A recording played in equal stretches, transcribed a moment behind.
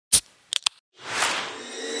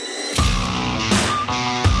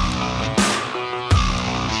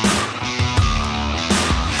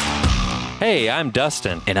Hey, I'm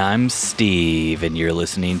Dustin. And I'm Steve, and you're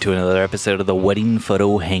listening to another episode of the Wedding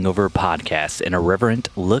Photo Hangover Podcast, an irreverent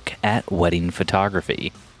look at wedding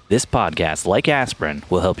photography. This podcast, like aspirin,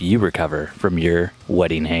 will help you recover from your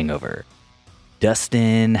wedding hangover.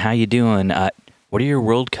 Dustin, how you doing? What are your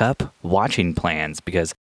World Cup watching plans?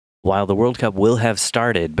 Because while the World Cup will have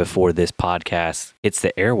started before this podcast hits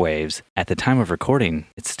the airwaves, at the time of recording,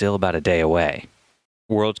 it's still about a day away.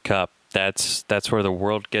 World Cup. That's where the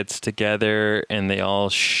world gets together and they all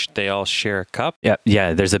share a cup.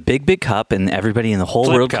 Yeah. There's a big cup, and everybody in the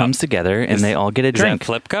whole world comes together, and they all get a drink. Is that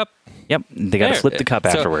flip cup? Yep, they got to flip the cup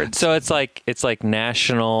afterwards. So it's like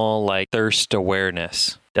national thirst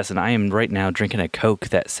awareness. Dustin, I am right now drinking a Coke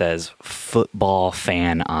that says football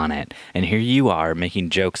fan on it. And here you are making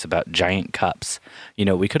jokes about giant cups. You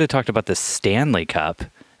know, we could have talked about the Stanley Cup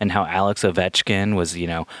and how Alex Ovechkin was,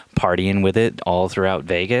 partying with it all throughout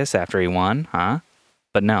Vegas after he won, huh?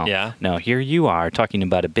 But no. Yeah. No, here you are talking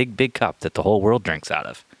about a big cup that the whole world drinks out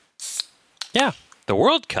of. Yeah, the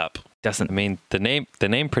World Cup. Dustin, I mean, the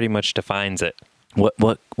name pretty much defines it.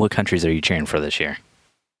 What countries are you cheering for this year?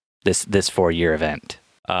 This 4-year event?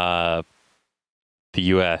 The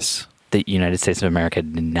U.S. The United States of America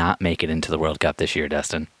did not make it into the World Cup this year,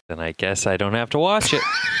 Dustin. Then I guess I don't have to watch it.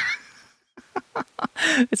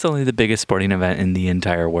 It's only the biggest sporting event in the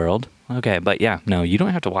entire world. Okay, but yeah, no, you don't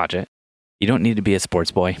have to watch it. You don't need to be a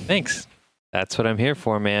sports boy. Thanks. That's what I'm here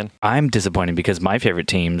for, man. I'm disappointed because my favorite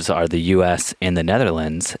teams are the U.S. and the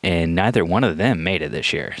Netherlands, and neither one of them made it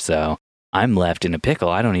this year. So I'm left in a pickle.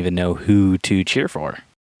 I don't even know who to cheer for.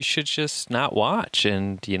 You should just not watch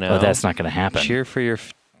and, Well, that's not going to happen. Cheer for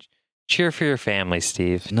your family,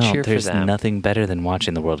 Steve. No, cheer there's for them. nothing better than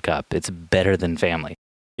watching the World Cup. It's better than family.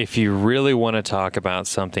 If you really want to talk about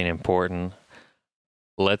something important,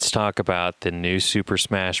 let's talk about the new Super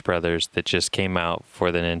Smash Brothers that just came out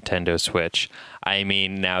for the Nintendo Switch. I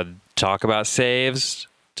mean, now talk about saves,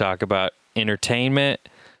 talk about entertainment,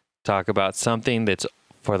 talk about something that's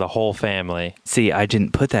for the whole family. See, I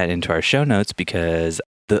didn't put that into our show notes because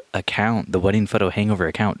the Wedding Photo Hangover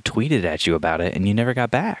account tweeted at you about it and you never got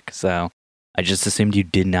back. So I just assumed you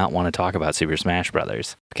did not want to talk about Super Smash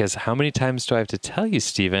Brothers. Because how many times do I have to tell you,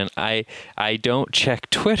 Steven? I don't check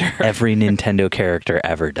Twitter. Every Nintendo character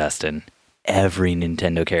ever, Dustin. Every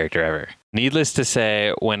Nintendo character ever. Needless to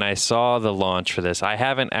say, when I saw the launch for this, I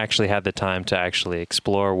haven't actually had the time to actually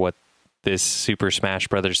explore what this Super Smash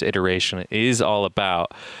Brothers iteration is all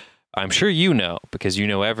about. I'm sure you know, because you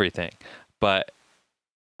know everything. But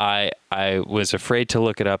I was afraid to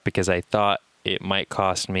look it up because I thought it might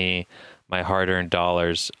cost me my hard-earned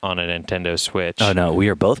dollars on a Nintendo Switch. Oh, no, we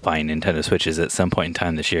are both buying Nintendo Switches at some point in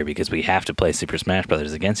time this year because we have to play Super Smash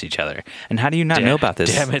Brothers against each other. And how do you not know about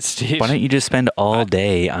this? Damn it, Steve. Why don't you just spend all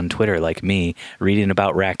day on Twitter like me reading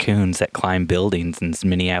about raccoons that climb buildings in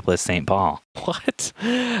Minneapolis, St. Paul? What?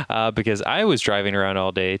 Because I was driving around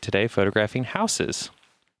all day today photographing houses,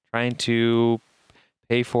 trying to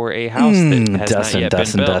pay for a house that has not yet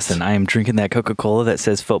been built. Dustin, I am drinking that Coca-Cola that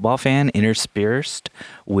says football fan interspersed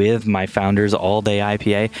with my Founders All Day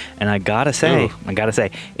IPA. And I gotta say,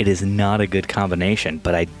 it is not a good combination,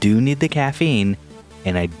 but I do need the caffeine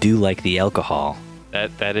and I do like the alcohol.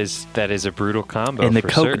 That is a brutal combo. And the for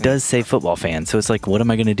Coke certain. does say football fan. So it's like, what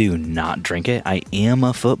am I going to do? Not drink it? I am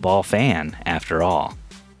a football fan after all.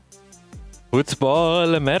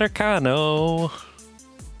 Football Americano.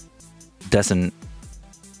 Dustin,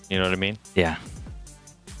 you know what I mean? Yeah.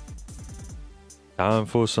 Time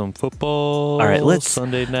for some football. All right, let's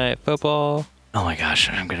Sunday night football. Oh my gosh,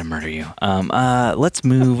 I'm gonna murder you. Let's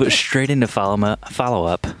move straight into follow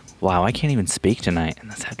up. Wow, I can't even speak tonight,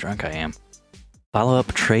 and that's how drunk I am. Follow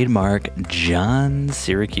up trademark John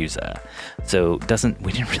Siracusa. So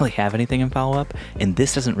we didn't really have anything in follow up, and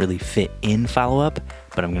this doesn't really fit in follow up,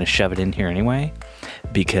 but I'm gonna shove it in here anyway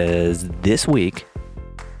because this week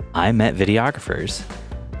I met videographers.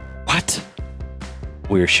 What?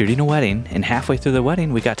 We were shooting a wedding, and halfway through the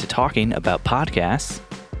wedding, we got to talking about podcasts.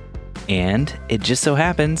 And it just so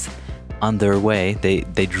happens, on their way,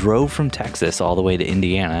 they drove from Texas all the way to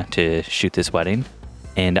Indiana to shoot this wedding.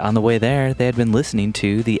 And on the way there, they had been listening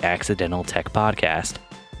to the Accidental Tech Podcast,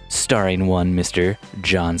 starring one Mr.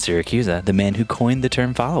 John Siracusa, the man who coined the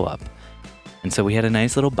term follow-up. And so we had a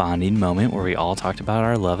nice little bonding moment where we all talked about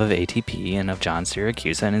our love of ATP and of John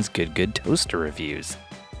Siracusa and his good toaster reviews.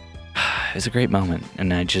 It was a great moment,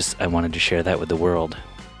 and I wanted to share that with the world.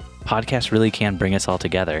 Podcasts really can bring us all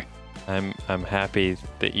together. I'm happy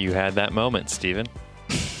that you had that moment, Steven.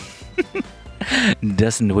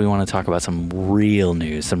 Dustin, do we want to talk about some real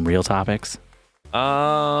news, some real topics?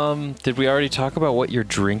 Did we already talk about what you're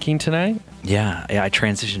drinking tonight? Yeah, I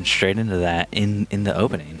transitioned straight into that in the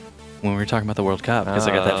opening when we were talking about the World Cup, because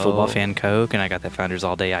I got that Football Fan Coke and I got that Founders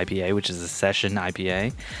All Day IPA, which is a session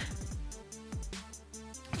IPA.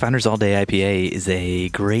 Founders All Day IPA is a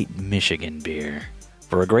great Michigan beer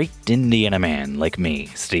for a great Indiana man like me,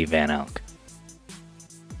 Steve Van Elk.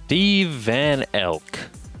 Steve Van Elk.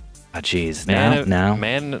 Ah, jeez.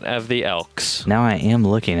 Man of the Elks. Now I am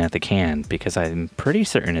looking at the can because I'm pretty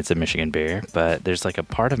certain it's a Michigan beer, but there's like a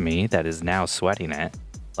part of me that is now sweating it,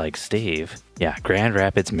 like Steve. Yeah, Grand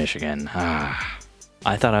Rapids, Michigan.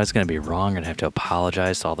 I thought I was going to be wrong. I'd have to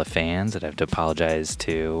apologize to all the fans. I'd have to apologize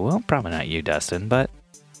to, well, probably not you, Dustin, but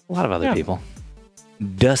a lot of other people.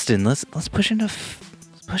 Dustin, let's push into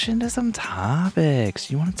some topics.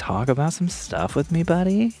 You want to talk about some stuff with me,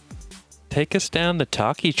 buddy? Take us down the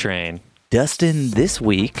talkie train. Dustin, this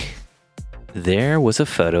week, there was a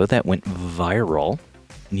photo that went viral.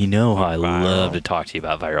 And you know how I love to talk to you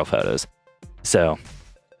about viral photos. So,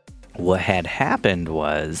 what had happened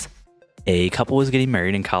was a couple was getting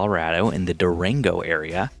married in Colorado in the Durango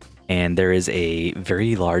area. And there is a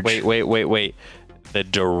very large... Wait. The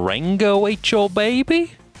Durango HO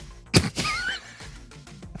baby?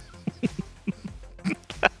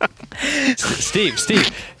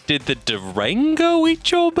 Steve, did the Durango eat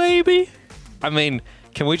your baby? I mean,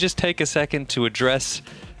 can we just take a second to address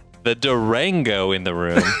the Durango in the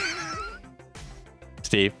room?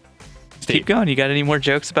 Steve? Keep going. You got any more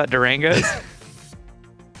jokes about Durangos?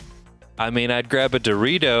 I mean, I'd grab a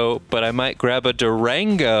Dorito, but I might grab a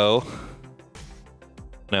Durango.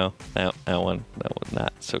 No, that one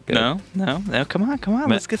not so good. No, come on.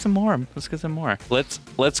 Let's get some more.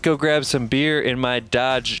 Let's go grab some beer in my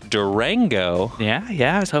Dodge Durango.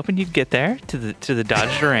 Yeah, I was hoping you'd get there to the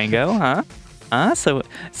Dodge Durango, huh? So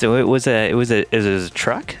it was a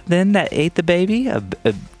truck then that ate the baby, a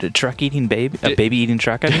truck eating baby, a baby eating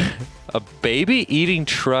truck. I mean, a baby eating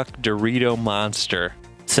truck Dorito monster.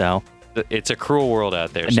 So. It's a cruel world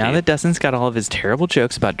out there, Steve. Now that Dustin's got all of his terrible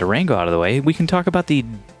jokes about Durango out of the way, we can talk about the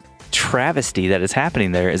travesty that is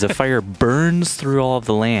happening there as a fire burns through all of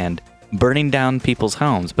the land, burning down people's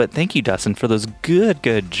homes. But thank you, Dustin, for those good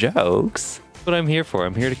jokes. That's what I'm here for.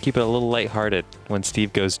 I'm here to keep it a little lighthearted when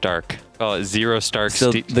Steve goes dark. Call it Zero Stark.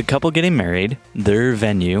 So the couple getting married, their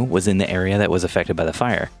venue was in the area that was affected by the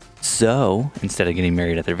fire. So instead of getting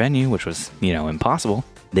married at their venue, which was, impossible,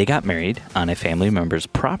 they got married on a family member's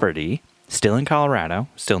property, still in Colorado,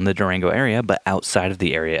 still in the Durango area, but outside of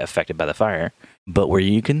the area affected by the fire, but where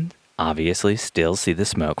you can obviously still see the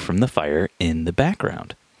smoke from the fire in the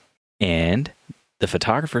background. And the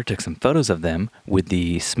photographer took some photos of them with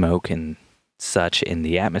the smoke and such in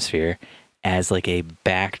the atmosphere as like a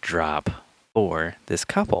backdrop for this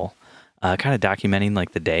couple, kind of documenting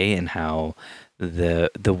like the day and how the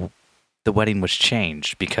wedding was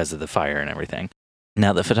changed because of the fire and everything.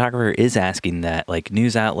 Now, the photographer is asking that like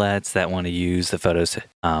news outlets that want to use the photos,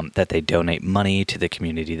 that they donate money to the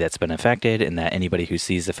community that's been affected, and that anybody who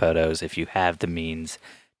sees the photos, if you have the means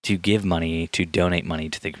to give money, to donate money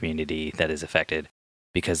to the community that is affected,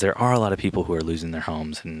 because there are a lot of people who are losing their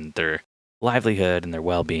homes and their livelihood and their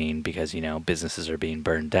well-being because, businesses are being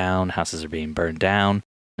burned down, houses are being burned down.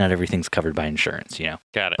 Not everything's covered by insurance,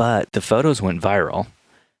 Got it. But the photos went viral,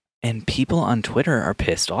 and people on Twitter are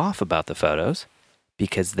pissed off about the photos,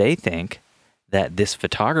 because they think that this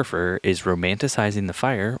photographer is romanticizing the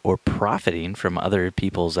fire or profiting from other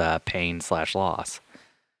people's pain/loss.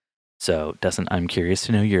 So, Dustin, I'm curious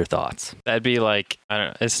to know your thoughts. That'd be like, I don't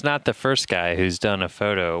know, it's not the first guy who's done a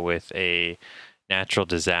photo with a natural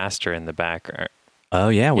disaster in the background. Oh,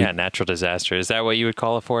 yeah. Natural disaster. Is that what you would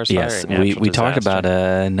call a forest fire? Yes, we talked about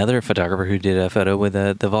another photographer who did a photo with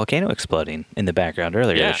the volcano exploding in the background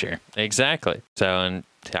earlier this year. Exactly. So, and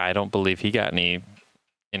I don't believe he got any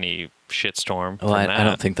shitstorm. Well, I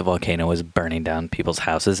don't think the volcano was burning down people's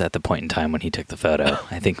houses at the point in time when he took the photo.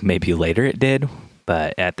 I think maybe later it did,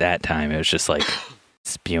 but at that time it was just like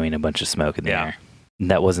spewing a bunch of smoke in the air. And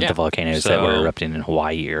that wasn't the volcanoes that were erupting in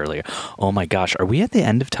Hawaii earlier. Oh my gosh, are we at the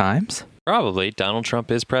end of times? Probably. Donald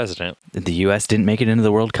Trump is president. The U.S. didn't make it into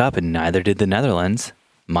the World Cup, and neither did the Netherlands.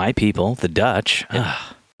 My people, the Dutch.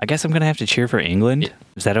 I guess I'm going to have to cheer for England.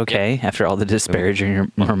 Is that okay after all the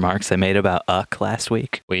disparaging remarks I made about last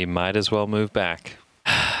week? We might as well move back.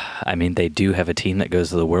 I mean, they do have a team that goes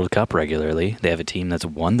to the World Cup regularly. They have a team that's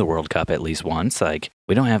won the World Cup at least once. Like,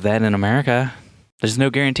 we don't have that in America. There's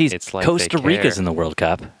no guarantees. It's like Costa Rica's in the World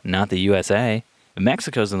Cup, not the USA.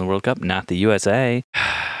 Mexico's in the World Cup, not the USA.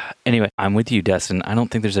 Anyway, I'm with you, Dustin. I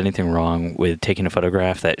don't think there's anything wrong with taking a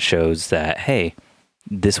photograph that shows that, hey,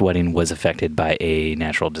 this wedding was affected by a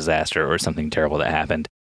natural disaster or something terrible that happened.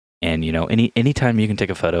 And, anytime you can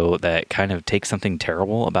take a photo that kind of takes something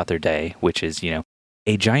terrible about their day, which is,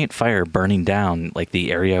 a giant fire burning down like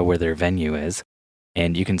the area where their venue is.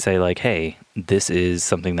 And you can say like, hey, this is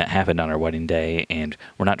something that happened on our wedding day. And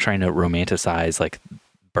we're not trying to romanticize like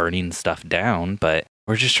burning stuff down, but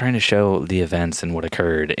we're just trying to show the events and what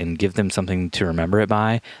occurred and give them something to remember it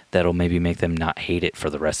by that'll maybe make them not hate it for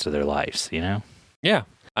the rest of their lives, Yeah.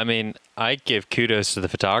 I mean, I give kudos to the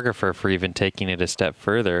photographer for even taking it a step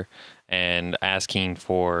further and asking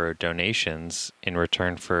for donations in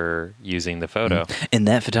return for using the photo. And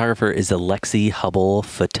that photographer is Alexi Hubble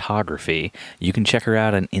Photography. You can check her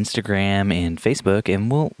out on Instagram and Facebook,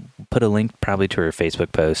 and we'll put a link probably to her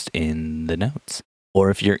Facebook post in the notes. Or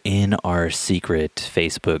if you're in our secret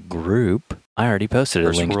Facebook group, I already posted a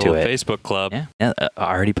link to it. Facebook club. Yeah, I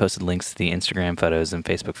already posted links to the Instagram photos and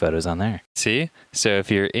Facebook photos on there. See? So if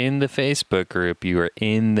you're in the Facebook group, you are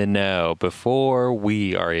in the know before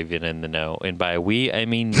we are even in the know. And by we, I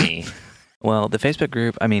mean me. Well, the Facebook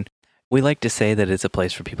group, we like to say that it's a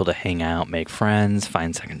place for people to hang out, make friends,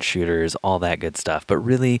 find second shooters, all that good stuff. But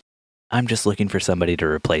really, I'm just looking for somebody to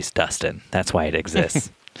replace Dustin. That's why it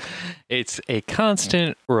exists. It's a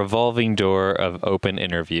constant revolving door of open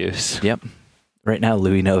interviews. Yep. Right now,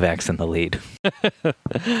 Louis Novak's in the lead.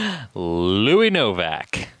 Louis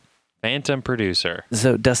Novak, phantom producer.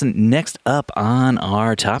 So, Dustin, next up on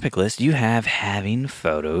our topic list, you have having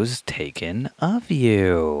photos taken of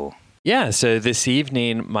you. Yeah, so this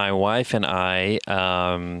evening, my wife and I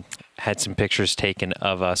had some pictures taken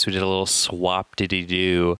of us. We did a little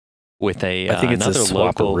swap-diddy-do with I think it's a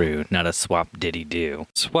swap-a-roo, local, not a swap-diddy-do.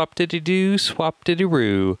 Swap-diddy-do,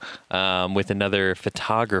 swap-diddy-roo, with another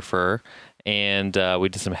photographer. And we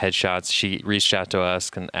did some headshots. She reached out to us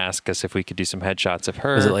and asked us if we could do some headshots of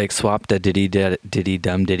her. Was it like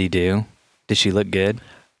swap-diddy-dum-diddy-do? Did she look good?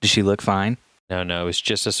 Did she look fine? No, it was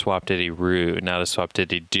just a swap-diddy-roo, not a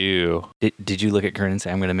swap-diddy-do. Did you look at Kurt and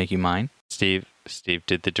say, I'm going to make you mine? Steve,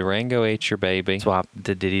 did the Durango ate your baby?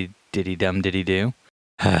 Swap-diddy-dum-diddy-do?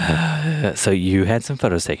 So you had some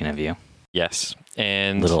photos taken of you. Yes.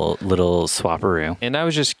 And little swap-a-roo. And I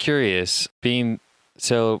was just curious, Corinne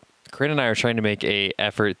and I are trying to make a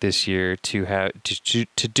effort this year to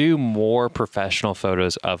do more professional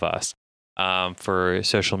photos of us for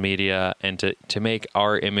social media and to make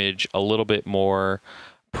our image a little bit more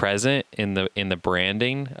present in the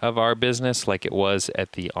branding of our business like it was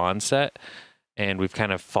at the onset. And we've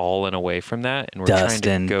kind of fallen away from that. And we're trying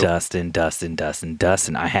to go... Dustin,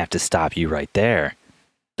 I have to stop you right there.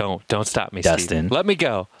 Don't stop me, Dustin. Steve. Let me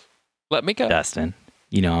go. Dustin,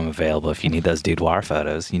 you know I'm available if you need those boudoir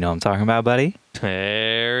photos. You know what I'm talking about, buddy?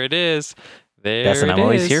 There it is. Dustin, I'm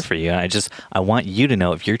always here for you. I want you to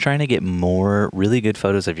know if you're trying to get more really good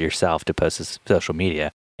photos of yourself to post to social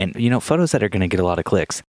media, and photos that are going to get a lot of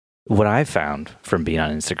clicks. What I've found from being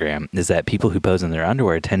on Instagram is that people who pose in their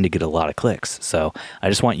underwear tend to get a lot of clicks. So I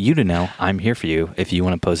just want you to know I'm here for you if you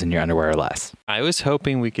want to pose in your underwear or less. I was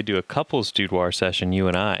hoping we could do a couples boudoir session, you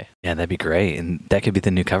and I. Yeah, that'd be great. And that could be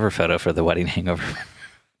the new cover photo for the Wedding Hangover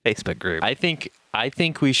Facebook group. I think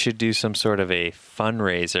we should do some sort of a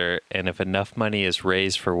fundraiser, and if enough money is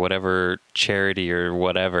raised for whatever charity or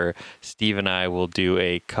whatever, Steve and I will do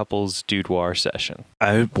a couples boudoir session.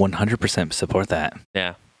 I would 100% support that.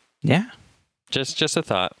 Yeah. Yeah. Just a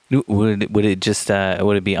thought. Would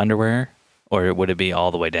it be underwear or would it be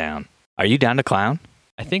all the way down? Are you down to clown?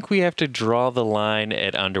 I think we have to draw the line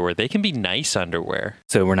at underwear. They can be nice underwear.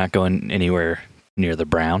 So we're not going anywhere near the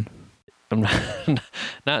brown? I'm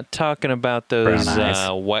not talking about those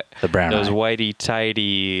whitey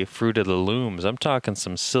tighty Fruit of the Looms. I'm talking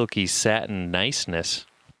some silky satin niceness.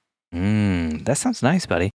 That sounds nice,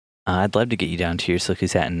 buddy. I'd love to get you down to your silky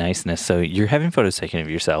satin niceness. So you're having photos taken of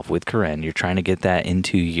yourself with Corinne. You're trying to get that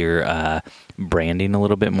into your branding a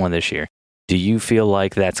little bit more this year. Do you feel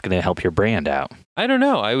like that's going to help your brand out? I don't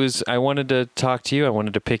know. I wanted to talk to you. I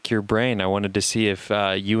wanted to pick your brain. I wanted to see if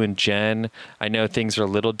you and Jen, I know things are a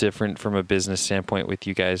little different from a business standpoint with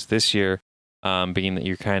you guys this year, being that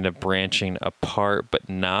you're kind of branching apart, but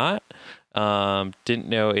not. Didn't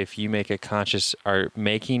know if you are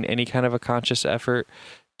making any kind of a conscious effort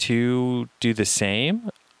to do the same.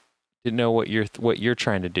 Didn't know what you're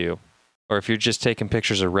trying to do, or if you're just taking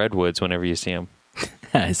pictures of redwoods whenever you see them.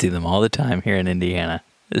 I see them all the time here in Indiana.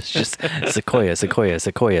 It's just sequoia.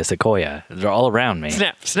 They're all around me.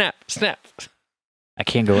 Snap. I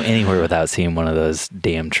can't go anywhere without seeing one of those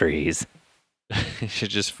damn trees. You should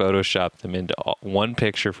just Photoshop them into one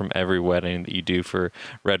picture from every wedding that you do for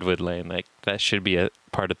Redwood Lane. Like that should be a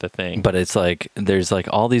part of the thing. But it's like there's like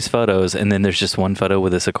all these photos, and then there's just one photo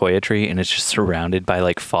with a sequoia tree, and it's just surrounded by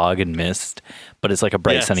like fog and mist. But it's like a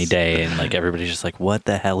bright sunny day, and like everybody's just like, "What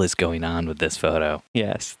the hell is going on with this photo?"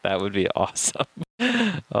 Yes, that would be awesome.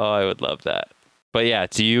 Oh, I would love that. But yeah,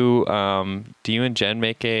 do you and Jen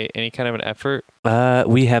make any kind of an effort?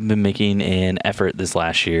 We have been making an effort this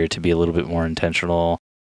last year to be a little bit more intentional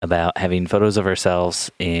about having photos of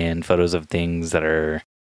ourselves and photos of things that are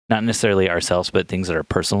not necessarily ourselves, but things that are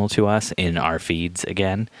personal to us in our feeds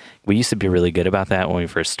again. We used to be really good about that when we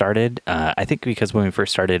first started. I think because when we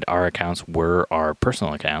first started, our accounts were our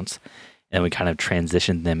personal accounts, and we kind of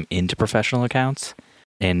transitioned them into professional accounts.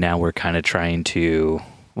 And now we're kind of trying to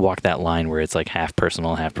walk that line where it's like half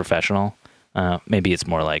personal, half professional. Maybe it's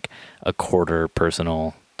more like a quarter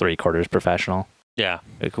personal, 3/4 professional. Yeah.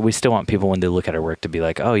 We still want people when they look at our work to be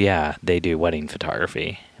like, oh yeah, they do wedding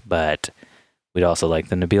photography. But we'd also like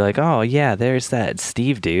them to be like, oh yeah, there's that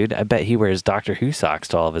Steve dude. I bet he wears Doctor Who socks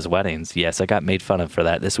to all of his weddings. Yes, I got made fun of for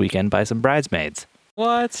that this weekend by some bridesmaids.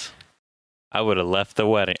 What? I would have left the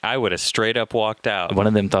wedding. I would have straight up walked out. One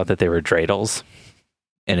of them thought that they were dreidels.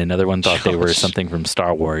 And another one thought they were something from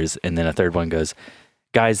Star Wars. And then a third one goes,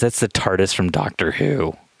 guys, that's the TARDIS from Doctor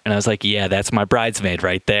Who. And I was like, yeah, that's my bridesmaid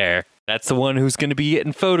right there. That's the one who's going to be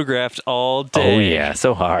getting photographed all day. Oh, yeah,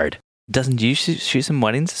 so hard. Doesn't you shoot some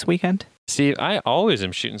weddings this weekend? Steve, I always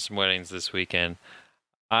am shooting some weddings this weekend.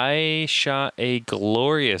 I shot a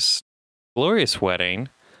glorious wedding.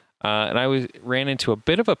 And I ran into a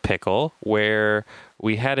bit of a pickle where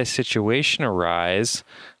we had a situation arise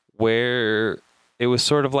where it was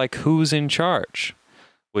sort of like who's in charge,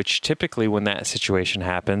 which typically when that situation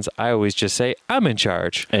happens, I always just say, I'm in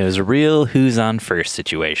charge. It was a real who's on first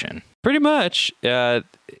situation. Pretty much. The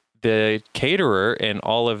caterer and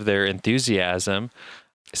all of their enthusiasm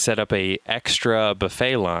set up a extra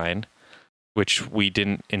buffet line, which we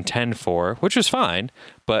didn't intend for, which was fine.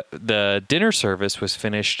 But the dinner service was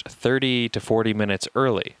finished 30 to 40 minutes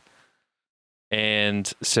early.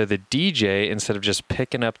 And so the DJ, instead of just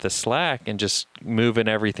picking up the slack and just moving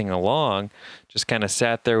everything along, just kind of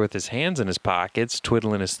sat there with his hands in his pockets,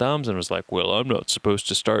 twiddling his thumbs, and was like, well, I'm not supposed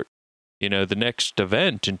to start, the next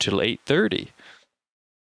event until 8:30.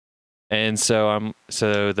 And so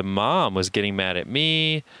the mom was getting mad at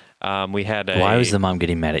me. We had Why was the mom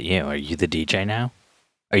getting mad at you? Are you the DJ now?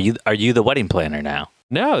 Are you the wedding planner now?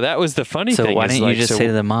 No, that was the funny thing. So why don't you just say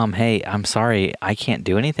to the mom, hey, I'm sorry, I can't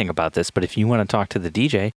do anything about this, but if you want to talk to the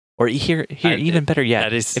DJ, or even better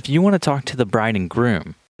yet, if you want to talk to the bride and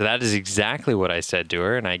groom. That is exactly what I said to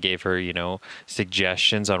her, and I gave her,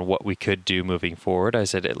 suggestions on what we could do moving forward. I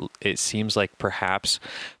said it seems like perhaps,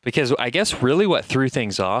 because I guess really what threw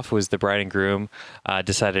things off was the bride and groom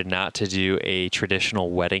decided not to do a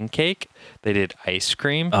traditional wedding cake. They did ice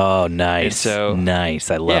cream. Oh, nice.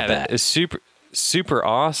 Nice. I love that. That is super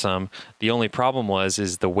awesome. The only problem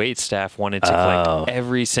is the wait staff wanted to collect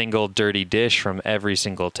every single dirty dish from every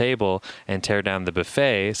single table and tear down the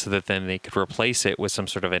buffet so that then they could replace it with some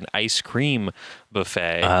sort of an ice cream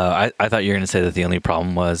buffet. I thought you were going to say that the only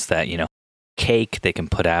problem was that, cake they can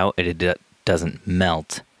put out, it doesn't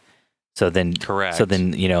melt. So then, correct. So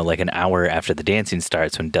then, like an hour after the dancing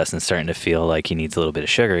starts, when Dustin's starting to feel like he needs a little bit of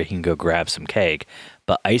sugar, he can go grab some cake.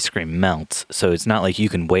 But ice cream melts, so it's not like you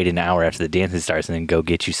can wait an hour after the dancing starts and then go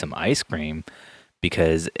get you some ice cream,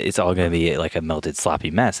 because it's all going to be like a melted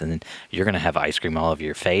sloppy mess, and then you're going to have ice cream all over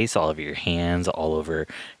your face, all over your hands, all over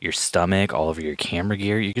your stomach, all over your camera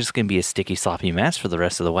gear. You're just going to be a sticky, sloppy mess for the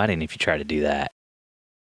rest of the wedding if you try to do that.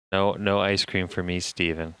 No ice cream for me,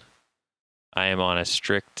 Steven. I am on a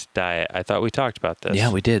strict diet. I thought we talked about this.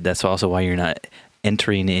 Yeah, we did. That's also why you're not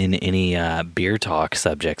entering in any beer talk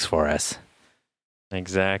subjects for us.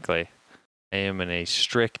 Exactly. I am in a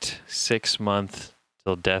strict 6-month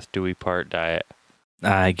till death do we part diet.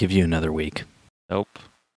 I give you another week. Nope.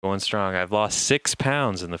 Going strong. I've lost 6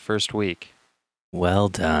 pounds in the first week. Well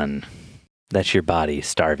done. That's your body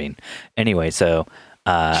starving. Anyway, so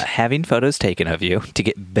having photos taken of you, to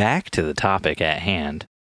get back to the topic at hand.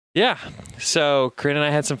 Yeah. So Corinne and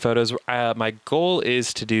I had some photos. My goal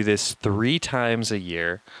is to do this 3 times a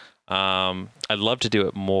year. I'd love to do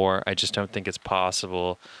it more. I just don't think it's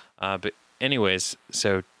possible. But anyways,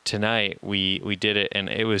 so tonight we did it, and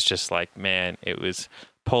it was just like, man, it was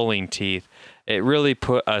pulling teeth. It really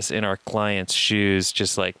put us in our clients' shoes,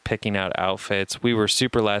 just like picking out outfits. We were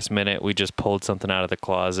super last minute. We just pulled something out of the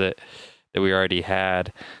closet that we already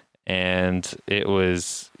had. And it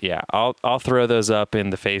was, yeah, I'll throw those up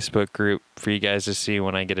in the Facebook group for you guys to see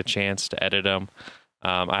when I get a chance to edit them.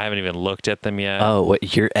 I haven't even looked at them yet. Oh,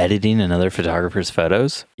 what, you're editing another photographer's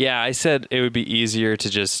photos? Yeah, I said it would be easier to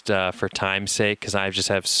just, for time's sake, because I just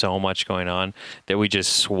have so much going on, that we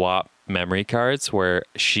just swap memory cards where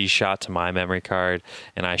she shot to my memory card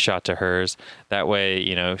and I shot to hers. That way,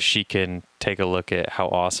 she can take a look at how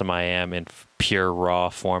awesome I am in pure raw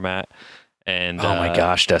format. And oh my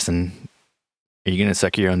gosh, Dustin, are you going to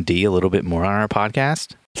suck your own D a little bit more on our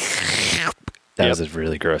podcast? That was a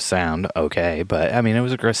really gross sound. Okay. But I mean, it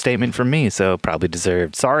was a gross statement from me, so probably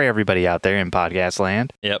deserved. Sorry, everybody out there in podcast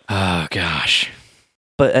land. Yep. Oh, gosh.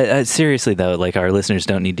 But seriously, though, like our listeners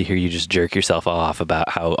don't need to hear you just jerk yourself off about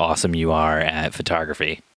how awesome you are at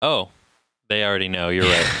photography. Oh, they already know. You're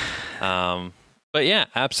right. But yeah,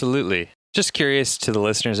 absolutely. Just curious to the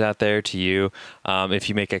listeners out there, to you, if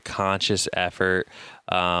you make a conscious effort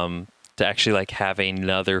to actually like have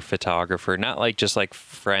another photographer, not like just like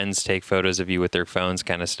friends take photos of you with their phones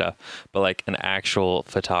kind of stuff, but like an actual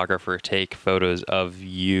photographer take photos of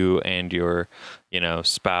you and your,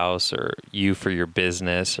 spouse, or you for your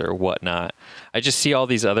business or whatnot. I just see all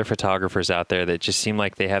these other photographers out there that just seem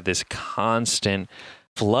like they have this constant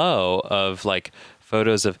flow of like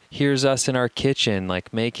photos of here's us in our kitchen,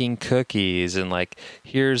 like making cookies, and like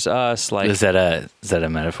here's us like. Is that a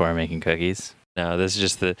metaphor, making cookies? No, this is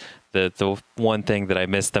just the one thing that I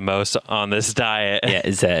miss the most on this diet. Yeah,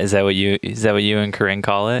 is that what you and Corinne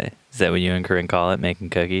call it? Is that what you and Corinne call it, making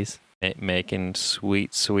cookies? Making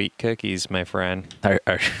sweet cookies, my friend.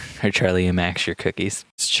 Are Charlie and Max your cookies?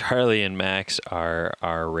 Charlie and Max are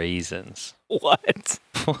raisins. What?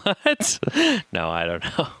 What? No, I don't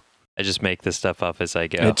know. I just make this stuff up as I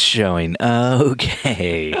go. It's showing.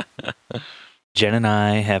 Okay. Jen and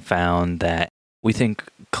I have found that we think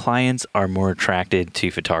clients are more attracted to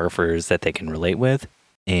photographers that they can relate with.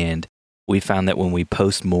 And we found that when we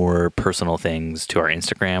post more personal things to our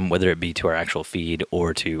Instagram, whether it be to our actual feed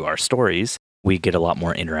or to our stories, we get a lot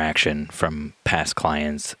more interaction from past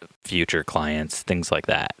clients, future clients, things like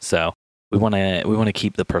that. So we want to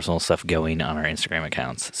keep the personal stuff going on our Instagram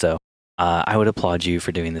accounts. So I would applaud you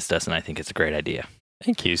for doing this, Dustin. I think it's a great idea.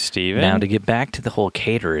 Thank you, Steven. Now, to get back to the whole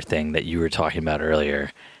caterer thing that you were talking about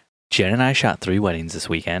earlier, Jen and I shot 3 weddings this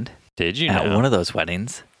weekend. Did you At know? one of those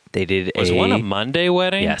weddings, they did Was one a Monday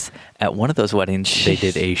wedding? Yes. At one of those weddings, they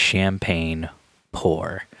did a champagne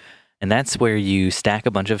pour. And that's where you stack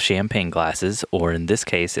a bunch of champagne glasses, or in this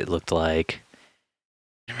case, it didn't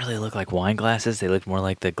really look like wine glasses. They looked more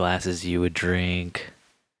like the glasses you would drink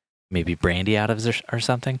maybe brandy out of or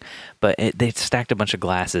something. But they stacked a bunch of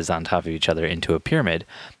glasses on top of each other into a pyramid.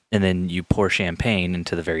 And then you pour champagne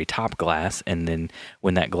into the very top glass. And then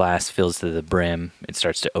when that glass fills to the brim, it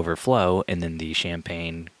starts to overflow. And then the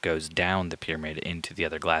champagne goes down the pyramid into the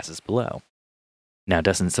other glasses below. Now,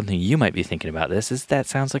 Dustin, something you might be thinking about this is that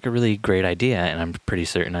sounds like a really great idea. And I'm pretty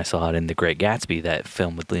certain I saw it in The Great Gatsby, that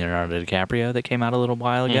film with Leonardo DiCaprio that came out a little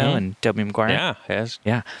while ago, and Tobey Maguire. Yeah, yes.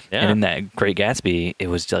 Yeah. And in that Great Gatsby, it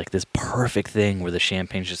was like this perfect thing where the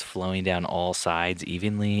champagne's just flowing down all sides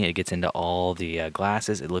evenly. It gets into all the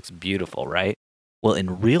glasses. It looks beautiful, right? Well,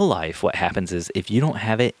 in real life, what happens is if you don't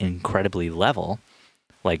have it incredibly level,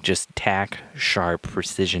 like just tack, sharp,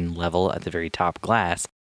 precision level at the very top glass,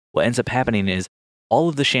 what ends up happening is all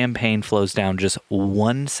of the champagne flows down just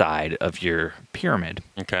one side of your pyramid.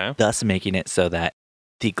 Okay. Thus making it so that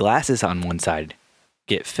the glasses on one side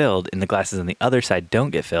get filled and the glasses on the other side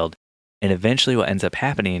don't get filled. And eventually what ends up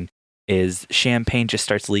happening is champagne just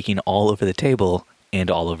starts leaking all over the table and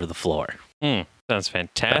all over the floor. Sounds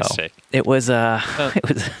fantastic. So it was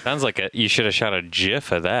sounds like you should have shot a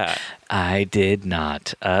GIF of that. I did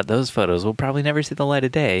not. Those photos will probably never see the light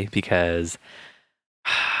of day because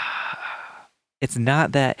it's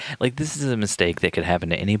not that, like, this is a mistake that could happen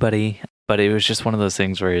to anybody, but it was just one of those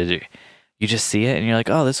things where you just see it and you're like,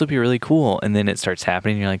 oh, this would be really cool. And then it starts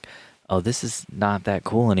happening. And you're like, oh, this is not that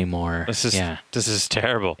cool anymore. This is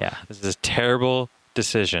terrible. Yeah. This is a terrible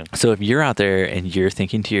decision. So if you're out there and you're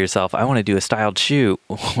thinking to yourself, I want to do a styled shoot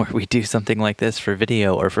where we do something like this for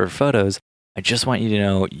video or for photos, I just want you to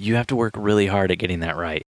know you have to work really hard at getting that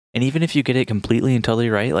right. And even if you get it completely and totally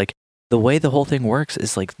right, like, the way the whole thing works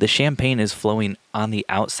is like the champagne is flowing on the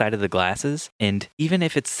outside of the glasses. And even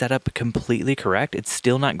if it's set up completely correct, it's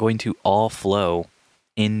still not going to all flow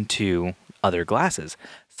into other glasses.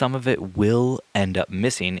 Some of it will end up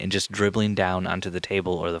missing and just dribbling down onto the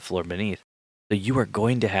table or the floor beneath. So you are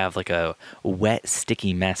going to have like a wet,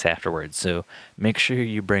 sticky mess afterwards. So make sure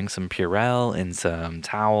you bring some Purell and some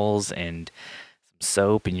towels and some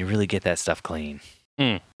soap and you really get that stuff clean.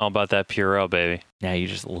 All about that Purell, baby. Now you're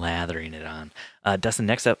just lathering it on. Dustin,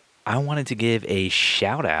 next up, I wanted to give a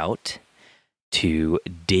shout out to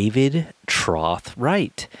David Troth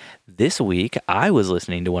Wright. This week, I was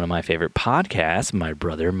listening to one of my favorite podcasts, My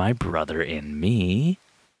Brother, and Me.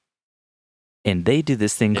 And they do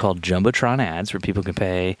this thing called Jumbotron ads where people can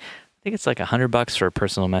pay, I think it's like $100 for a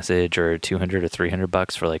personal message or $200 or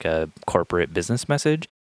 $300 for like a corporate business message.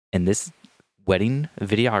 And this wedding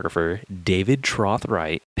videographer, David Troth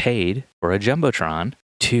Wright, paid for a Jumbotron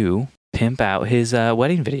to pimp out his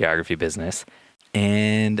wedding videography business.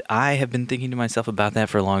 And I have been thinking to myself about that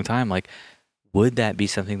for a long time. Like, would that be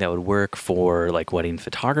something that would work for like wedding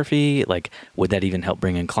photography? Like, would that even help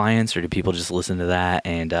bring in clients, or do people just listen to that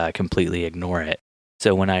and completely ignore it?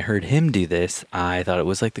 So when I heard him do this, I thought it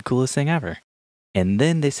was like the coolest thing ever. And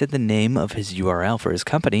then they said the name of his URL for his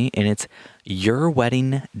company, and it's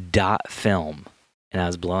yourwedding.film. And I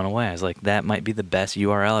was blown away. I was like, that might be the best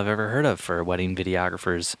URL I've ever heard of for a wedding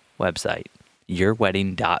videographer's website.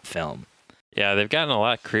 Yourwedding.film. Yeah, they've gotten a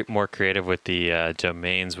lot more creative with the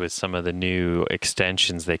domains with some of the new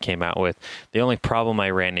extensions they came out with. The only problem I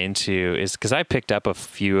ran into is because I picked up a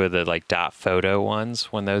few of the like .photo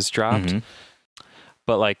ones when those dropped. Mm-hmm.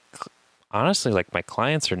 But like, honestly, like my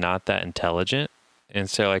clients are not that intelligent. And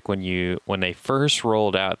so like when they first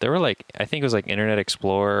rolled out, they were like, I think it was like Internet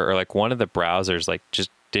Explorer or like one of the browsers like just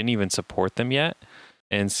didn't even support them yet.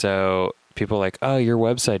 And so people were like, oh, your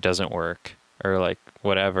website doesn't work or like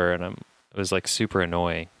whatever. And it was like super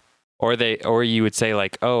annoying. Or you would say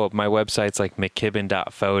like, oh, my website's like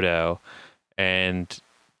mckibben.photo, and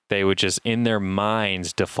they would just in their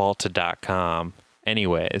minds default to .com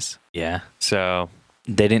anyways. Yeah. So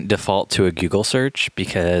they didn't default to a Google search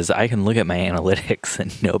because I can look at my analytics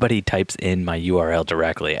and nobody types in my URL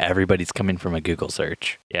directly. Everybody's coming from a Google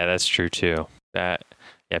search. Yeah, that's true too.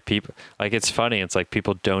 People like, it's funny. It's like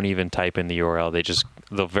people don't even type in the URL.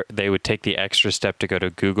 They would take the extra step to go to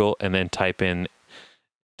Google and then type it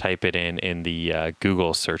in the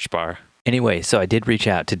Google search bar. Anyway, so I did reach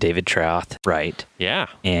out to David Troth Wright. Yeah.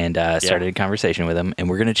 And started a conversation with him, and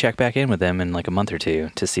we're going to check back in with him in like a month or two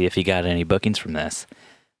to see if he got any bookings from this.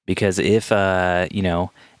 Because if,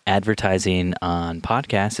 advertising on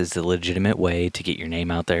podcasts is a legitimate way to get your name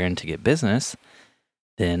out there and to get business,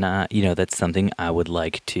 then, that's something I would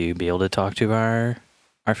like to be able to talk to our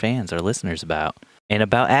fans, our listeners about. And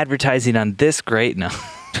about advertising on this great... No.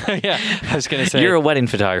 Yeah, I was going to say... You're a wedding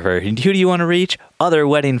photographer. Who do you want to reach? Other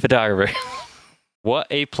wedding photographer. What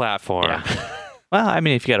a platform. Yeah. Well, I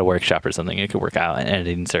mean, if you got a workshop or something, it could work out, an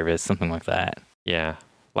editing service, something like that. Yeah.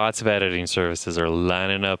 Lots of editing services are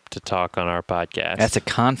lining up to talk on our podcast. That's a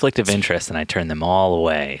conflict of interest, and I turn them all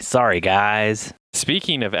away. Sorry, guys.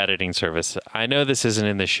 Speaking of editing service, I know this isn't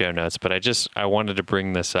in the show notes, but I wanted to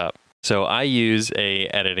bring this up. So I use a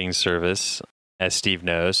editing service, as Steve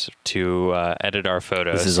knows, to edit our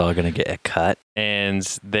photos. This is all going to get a cut. And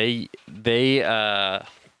they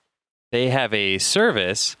have a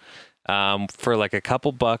service for like a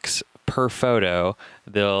couple bucks per photo.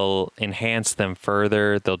 They'll enhance them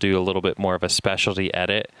further. They'll do a little bit more of a specialty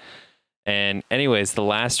edit. And anyways, the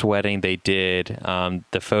last wedding they did,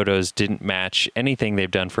 the photos didn't match anything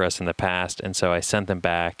they've done for us in the past. And so I sent them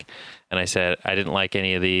back and I said, I didn't like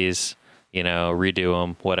any of these, redo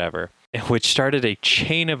them, whatever. Which started a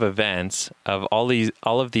chain of events of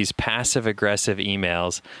all of these passive aggressive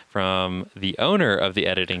emails from the owner of the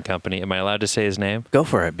editing company. Am I allowed to say his name? Go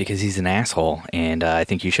for it, because he's an asshole, and I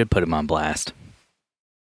think you should put him on blast.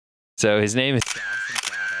 So his name is,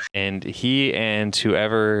 and he and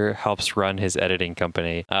whoever helps run his editing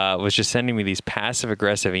company was just sending me these passive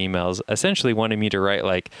aggressive emails, essentially wanting me to write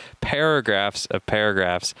like paragraphs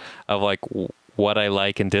of like what I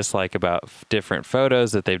like and dislike about different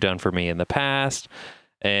photos that they've done for me in the past,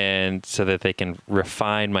 and so that they can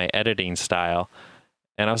refine my editing style.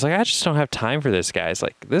 And I was like, I just don't have time for this, guys.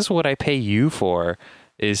 Like, this is what I pay you for,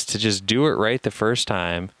 is to just do it right the first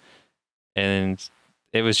time. And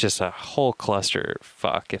it was just a whole cluster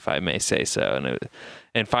fuck, if I may say so.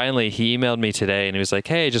 And finally he emailed me today and he was like,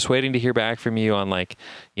 hey, just waiting to hear back from you on like,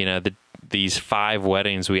 these 5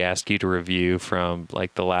 weddings we asked you to review from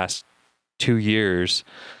like the last 2 years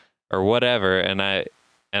or whatever. And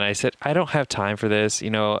I said, I don't have time for this.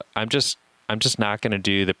 I'm just not going to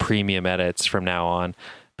do the premium edits from now on,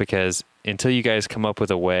 because until you guys come up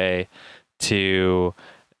with a way to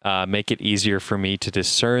make it easier for me to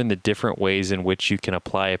discern the different ways in which you can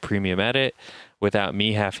apply a premium edit without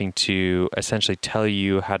me having to essentially tell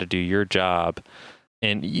you how to do your job.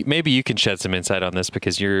 And maybe you can shed some insight on this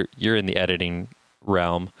because you're in the editing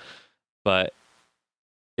realm, but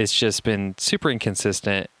it's just been super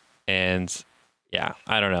inconsistent. And yeah,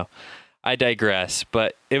 I don't know. I digress,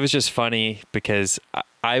 but it was just funny because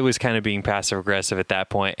I was kind of being passive aggressive at that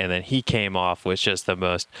point, and then he came off with just the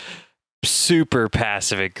most super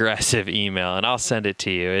passive aggressive email, and I'll send it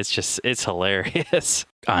to you. It's hilarious.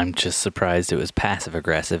 I'm just surprised it was passive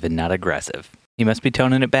aggressive and not aggressive. He must be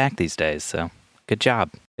toning it back these days, so good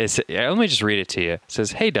job. Let me just read it to you. It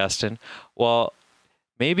says, "Hey Dustin, well,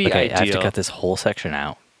 maybe Okay, ideal." I have to cut this whole section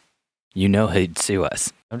out. You know he'd sue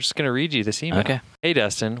us. I'm just going to read you this email. Okay. "Hey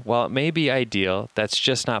Dustin, while it may be ideal, that's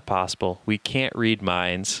just not possible. We can't read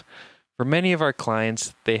minds. For many of our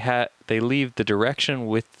clients, they leave the direction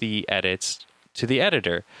with the edits to the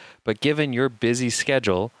editor, but given your busy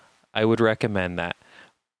schedule, I would recommend that.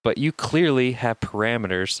 But you clearly have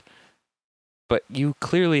parameters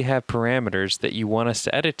that you want us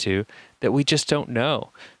to edit to that we just don't know.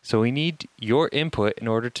 So we need your input in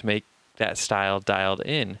order to make that style dialed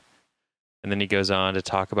in." And then he goes on to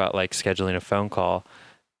talk about like scheduling a phone call,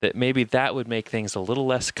 that maybe that would make things a little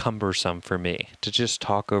less cumbersome for me to just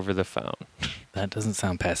talk over the phone. That doesn't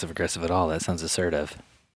sound passive aggressive at all. That sounds assertive.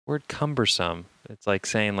 Word cumbersome. It's like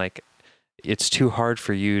saying like, it's too hard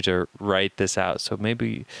for you to write this out, so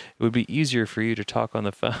maybe it would be easier for you to talk on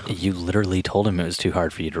the phone. You literally told him it was too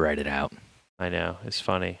hard for you to write it out. I know. It's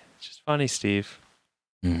funny. It's just funny, Steve.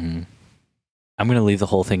 Mm-hmm. I'm going to leave the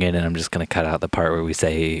whole thing in, and I'm just going to cut out the part where we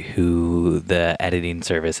say who the editing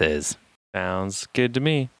service is. Sounds good to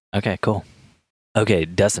me. Okay, cool. Okay,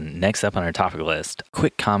 Dustin, next up on our topic list,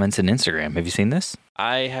 quick comments in Instagram. Have you seen this?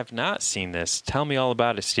 I have not seen this. Tell me all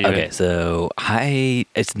about it, Steven. Okay, so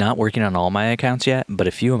it's not working on all my accounts yet, but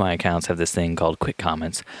a few of my accounts have this thing called quick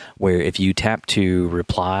comments, where if you tap to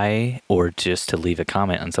reply or just to leave a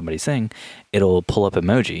comment on somebody's thing, it'll pull up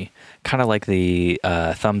emoji, kind of like the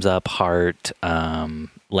thumbs up, heart,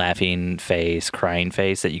 laughing face, crying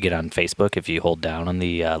face that you get on Facebook if you hold down on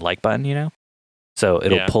the like button, you know? So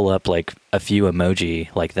it'll pull up like a few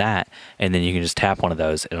emoji like that, and then you can just tap one of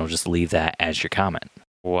those, and it'll just leave that as your comment.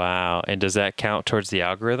 Wow. And does that count towards the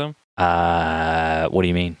algorithm? What do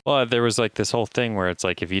you mean? Well, there was like this whole thing where it's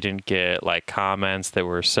like if you didn't get like comments that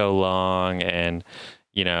were so long and,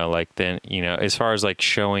 you know, like then, you know, as far as like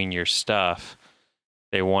showing your stuff,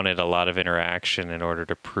 they wanted a lot of interaction in order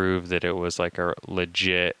to prove that it was like a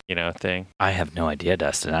legit, you know, thing. I have no idea,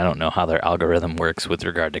 Dustin. I don't know how their algorithm works with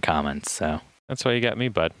regard to comments, so... That's why you got me,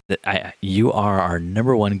 bud. You are our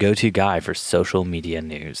number one go-to guy for social media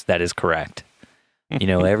news. That is correct. You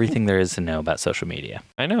know everything there is to know about social media.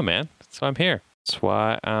 I know, man. That's why I'm here. That's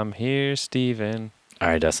why I'm here, Steven. All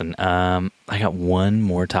right, Dustin. I got one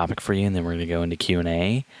more topic for you, and then we're going to go into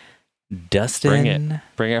Q&A. Dustin.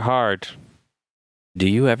 Bring it hard. Do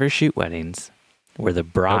you ever shoot weddings where the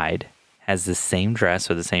bride has the same dress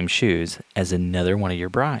or the same shoes as another one of your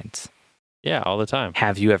brides? Yeah, all the time.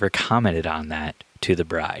 Have you ever commented on that to the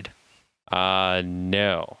bride?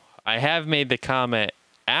 No. I have made the comment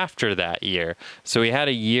after that year. So we had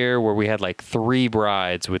a year where we had like 3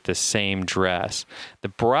 brides with the same dress.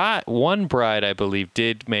 One bride, I believe,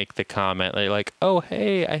 did make the comment like, "Oh,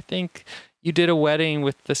 hey, I think you did a wedding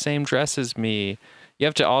with the same dress as me." You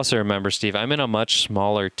have to also remember, Steve, I'm in a much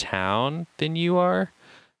smaller town than you are.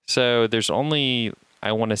 So there's only,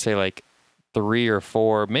 I want to say like 3 or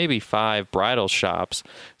 4, maybe 5 bridal shops.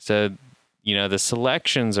 So, you know, the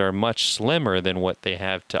selections are much slimmer than what they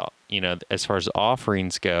have to, you know, as far as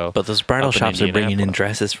offerings go. But those bridal shops are bringing in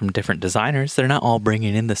dresses from different designers. They're not all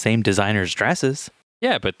bringing in the same designer's dresses.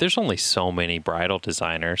 Yeah, but there's only so many bridal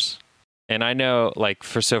designers. And I know, like,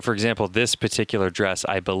 for example, this particular dress,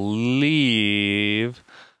 I believe,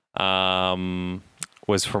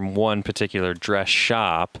 was from one particular dress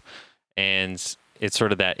shop, and it's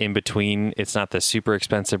sort of that in between. It's not the super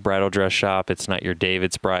expensive bridal dress shop. It's not your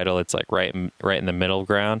David's Bridal. It's like right in the middle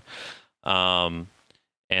ground. And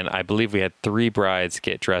I believe we had 3 brides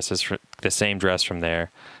get dresses for the same dress from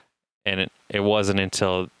there. And it wasn't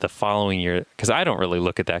until the following year, because I don't really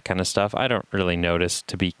look at that kind of stuff. I don't really notice,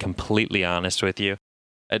 to be completely honest with you.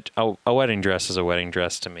 A wedding dress is a wedding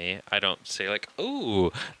dress to me. I don't say like,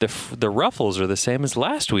 "Ooh, the ruffles are the same as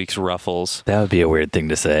last week's ruffles." That would be a weird thing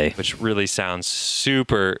to say. Which really sounds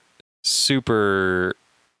super, super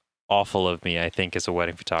awful of me, I think, as a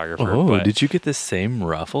wedding photographer. Oh, did you get the same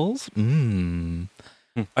ruffles?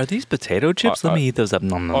 Are these potato chips? Let me eat those up.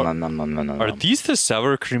 Nom, nom, nom, nom, nom, nom, nom. Are these the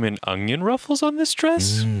sour cream and onion ruffles on this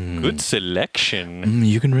dress? Good selection.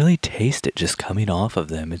 You can really taste it just coming off of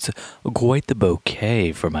them. It's quite the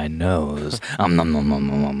bouquet for my nose. Nom, nom, nom,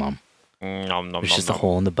 nom, nom, nom. It's just a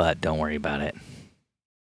hole in the butt. Don't worry about it.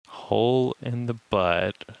 Hole in the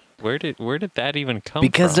butt. Where did that even come from?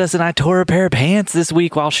 Because Dustin, I tore a pair of pants this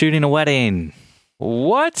week while shooting a wedding.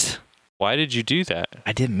 What? Why did you do that?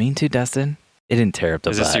 I didn't mean to, Dustin. It didn't tear up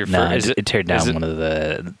the Is this butt. your No, first- it teared down one of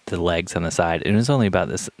the legs on the side. And it was only about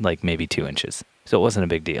this, like maybe 2 inches. So it wasn't a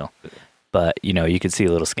big deal. But, you could see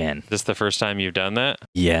a little skin. Is this the first time you've done that?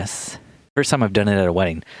 Yes. First time I've done it at a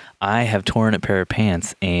wedding. I have torn a pair of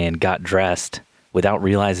pants and got dressed without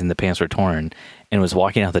realizing the pants were torn and was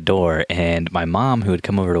walking out the door. And my mom, who had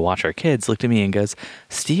come over to watch our kids, looked at me and goes,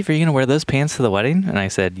 "Steve, are you going to wear those pants to the wedding?" And I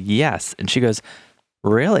said, "Yes." And she goes,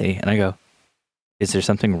 "Really?" And I go, "Is there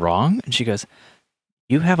something wrong?" And she goes,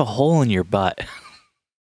 "You have a hole in your butt." I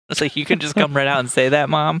was like, "You can just come right out and say that,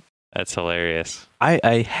 Mom?" That's hilarious.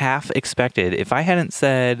 I half expected, if I hadn't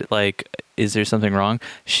said, like, "Is there something wrong?"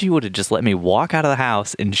 she would have just let me walk out of the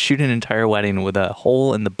house and shoot an entire wedding with a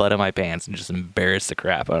hole in the butt of my pants and just embarrass the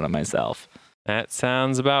crap out of myself. That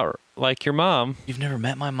sounds about like your mom. You've never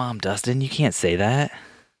met my mom, Dustin. You can't say that.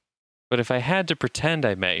 But if I had to pretend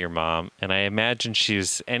I met your mom and I imagine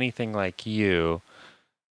she's anything like you,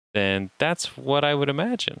 then that's what I would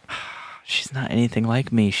imagine. She's not anything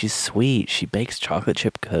like me. She's sweet. She bakes chocolate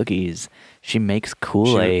chip cookies. She makes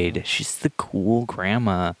Kool-Aid. She's the cool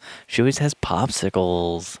grandma. She always has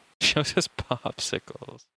popsicles. She always has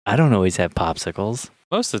popsicles. I don't always have popsicles.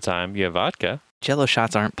 Most of the time, you have vodka. Jello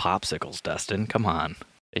shots aren't popsicles, Dustin. Come on.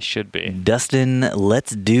 They should be. Dustin,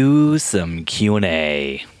 let's do some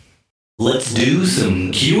Q&A. Let's do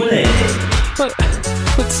some Q&A.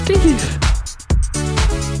 But Steve.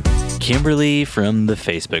 Kimberly from the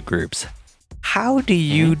Facebook groups. How do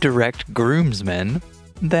you direct groomsmen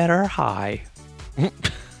that are high? I'm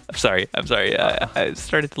sorry. I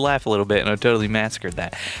started to laugh a little bit and I totally massacred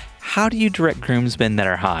that. How do you direct groomsmen that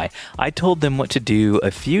are high? I told them what to do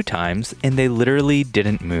a few times and they literally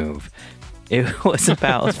didn't move. It was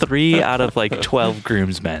about 3 out of like 12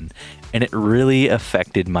 groomsmen and it really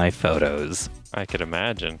affected my photos. I could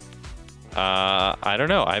imagine. I don't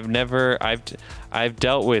know. I've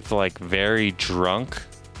dealt with like very drunk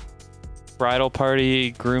bridal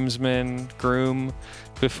party groom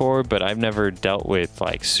before, but I've never dealt with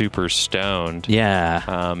like super stoned.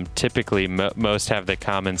 Yeah. Typically, most have the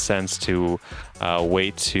common sense to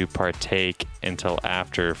wait to partake until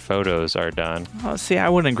after photos are done. Well, see, I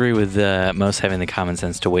wouldn't agree with most having the common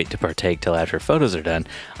sense to wait to partake till after photos are done.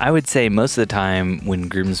 I would say most of the time when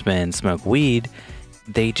groomsmen smoke weed,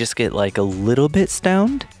 they just get like a little bit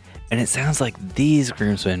stoned. And it sounds like these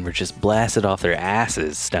groomsmen were just blasted off their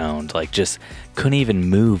asses stoned, like just couldn't even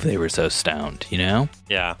move. They were so stoned,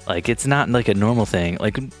 Yeah. Like it's not like a normal thing.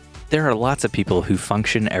 Like there are lots of people who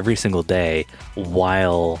function every single day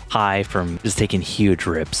while high from just taking huge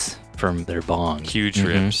rips from their bong. Huge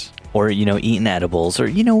rips. Or, eating edibles or,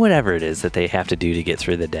 whatever it is that they have to do to get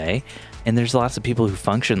through the day. And there's lots of people who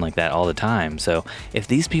function like that all the time. So if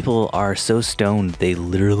these people are so stoned they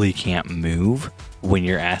literally can't move when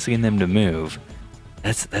you're asking them to move,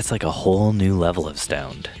 that's like a whole new level of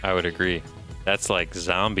stoned. I would agree. That's like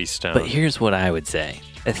zombie stone. But here's what I would say.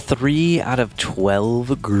 3 out of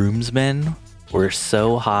 12 groomsmen were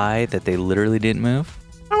so high that they literally didn't move.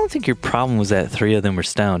 I don't think your problem was that 3 of them were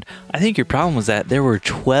stoned. I think your problem was that there were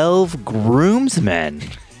 12 groomsmen.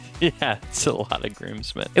 Yeah, it's a lot of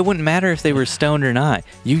groomsmen. It wouldn't matter if they were stoned or not.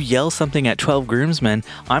 You yell something at 12 groomsmen,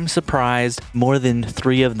 I'm surprised more than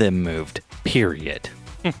 3 of them moved. Period.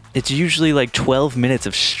 It's usually like 12 minutes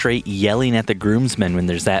of straight yelling at the groomsmen when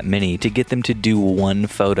there's that many to get them to do one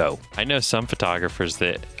photo. I know some photographers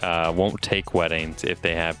that won't take weddings if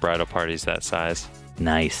they have bridal parties that size.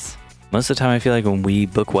 Nice. Most of the time, I feel like when we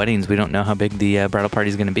book weddings, we don't know how big the bridal party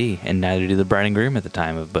is going to be, and neither do the bride and groom at the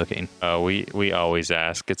time of booking. We always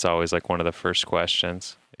ask. It's always like one of the first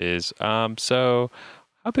questions is, so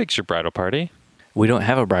how big's your bridal party? We don't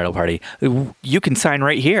have a bridal party. You can sign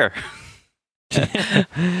right here.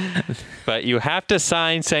 But you have to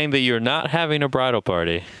sign saying that you're not having a bridal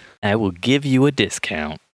party. I will give you a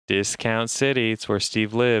discount. Discount City. It's where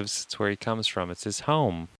Steve lives. It's where he comes from. It's his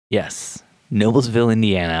home. Yes. Noblesville,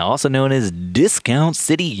 Indiana, also known as Discount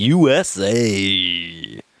City,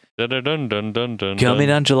 USA. Dun, dun, dun, dun, dun, Coming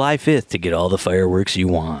on July 5th to get all the fireworks you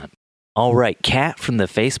want. All right, Kat from the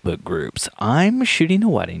Facebook groups. I'm shooting a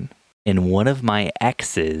wedding, and one of my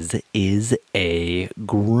exes is a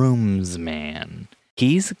groomsman.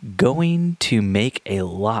 He's going to make a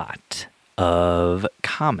lot of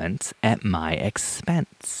comments at my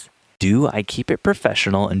expense. Do I keep it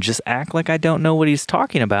professional and just act like I don't know what he's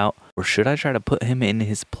talking about, or should I try to put him in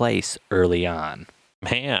his place early on?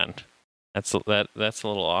 Man, that's a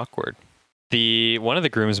little awkward. One of the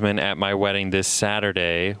groomsmen at my wedding this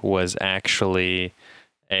Saturday was actually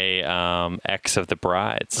a ex of the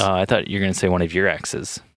bride's. I thought you were going to say one of your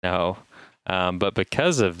exes. No, but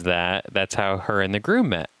because of that, that's how her and the groom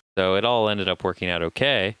met. So it all ended up working out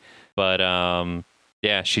okay. But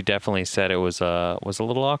yeah, she definitely said it was a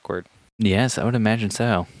little awkward. Yes, I would imagine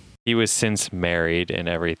so. He was since married and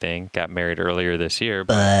everything. Got married earlier this year.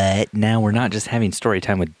 But now we're not just having story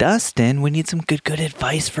time with Dustin. We need some good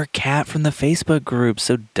advice for Kat from the Facebook group.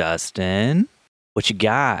 So, Dustin, what you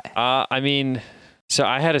got? I mean, so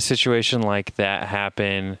I had a situation like that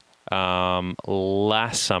happen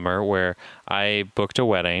last summer where I booked a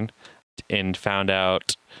wedding and found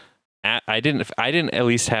out I didn't at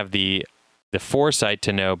least have the foresight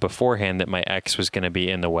to know beforehand that my ex was going to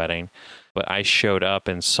be in the wedding. But I showed up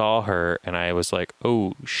and saw her, and I was like,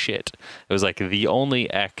 oh, shit. It was like the only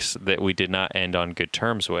ex that we did not end on good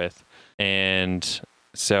terms with. And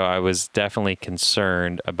so I was definitely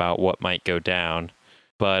concerned about what might go down.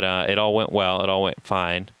 But it all went well. It all went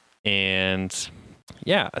fine. And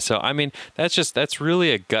yeah, so I mean, that's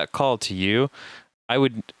really a gut call to you.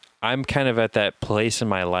 I'm kind of at that place in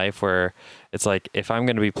my life where it's like, if I'm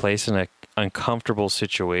going to be placed in a uncomfortable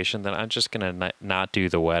situation, then I'm just gonna not do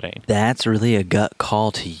the wedding. That's really a gut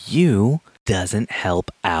call to you. Doesn't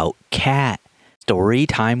help out Kat. Story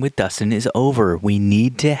time with Dustin is over. We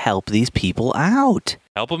need to help these people out.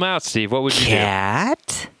 Help them out, Steve. What would you do?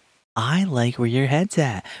 Kat, I like where your head's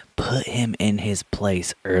at. Put him in his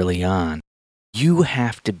place early on. You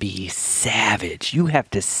have to be savage. You have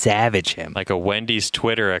to savage him. Like a Wendy's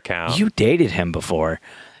Twitter account. You dated him before.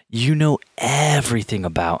 You know everything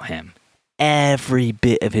about him. Every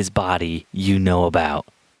bit of his body you know about.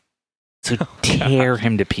 So tear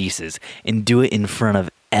him to pieces and do it in front of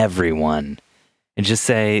everyone. And just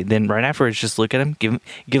say, then right afterwards, just look at him,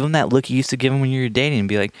 give him that look you used to give him when you were dating and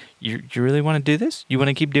be like, you really want to do this? You want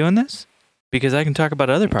to keep doing this? Because I can talk about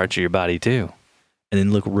other parts of your body too. And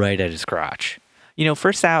then look right at his crotch. You know,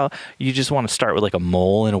 first out, you just want to start with like a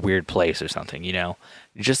mole in a weird place or something, you know?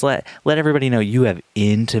 Just let everybody know you have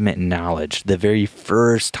intimate knowledge the very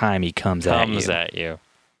first time he comes at you.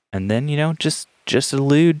 And then, you know, just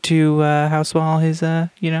allude to how small his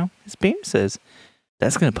penis is.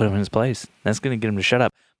 That's going to put him in his place. That's going to get him to shut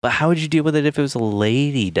up. But how would you deal with it if it was a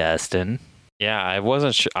lady, Dustin? Yeah, I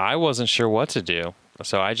wasn't sure what to do.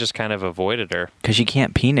 So I just kind of avoided her. Because you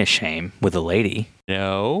can't penis shame with a lady.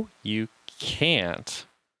 No, you can't.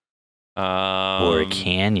 Or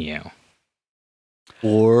can you?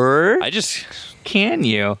 Or can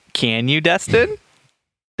you? Can you, Dustin?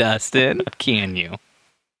 Dustin, can you?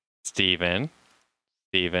 Steven.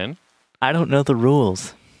 I don't know the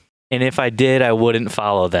rules. And if I did, I wouldn't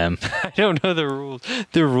follow them. I don't know the rules.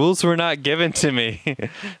 The rules were not given to me.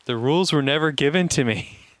 The rules were never given to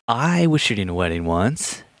me. I was shooting a wedding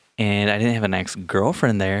once, and I didn't have an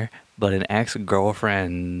ex-girlfriend there, but an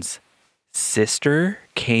ex-girlfriend's sister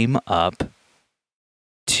came up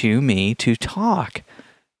to me to talk.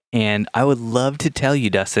 And I would love to tell you,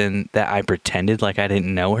 Dustin, that I pretended like I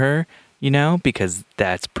didn't know her, you know, because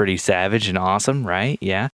that's pretty savage and awesome, right?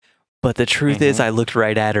 Yeah. But the truth is I looked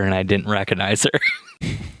right at her and I didn't recognize her.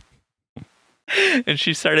 And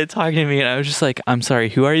she started talking to me and I was just like, I'm sorry,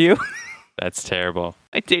 who are you? That's terrible.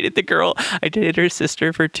 I dated the girl. I dated her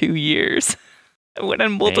sister for 2 years. I went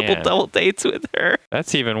on multiple double dates with her.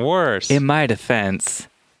 That's even worse. In my defense,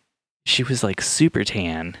 she was like super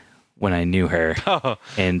tan when I knew her. Oh.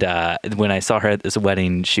 And when I saw her at this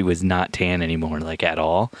wedding, she was not tan anymore, like at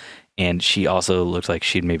all. And she also looked like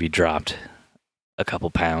she'd maybe dropped a couple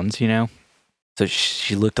pounds, you know? So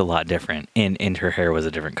she looked a lot different. And her hair was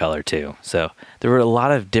a different color too. So there were a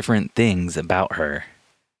lot of different things about her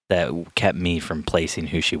that kept me from placing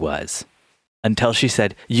who she was. Until she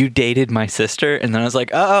said, you dated my sister? And then I was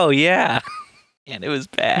like, oh, yeah. And it was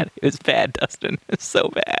bad. It was bad, Dustin. It was so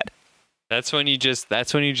bad. That's when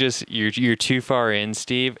you're too far in,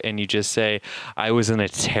 Steve, and you just say, I was in a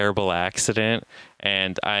terrible accident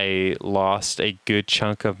and I lost a good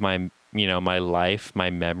chunk of my life,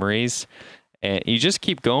 my memories, and you just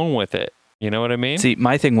keep going with it. You know what I mean? See,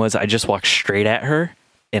 my thing was I just walked straight at her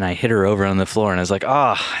and I hit her over on the floor and I was like,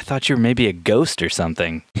 oh, I thought you were maybe a ghost or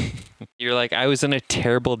something. You're like, I was in a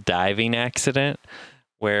terrible diving accident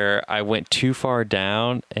where I went too far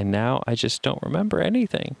down and now I just don't remember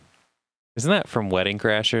anything. Isn't that from Wedding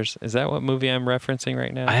Crashers? Is that what movie I'm referencing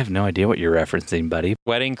right now? I have no idea what you're referencing, buddy.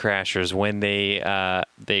 Wedding Crashers, when they're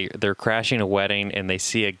crashing a wedding and they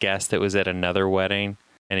see a guest that was at another wedding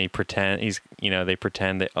and they pretend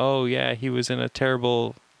that, oh yeah, he was in a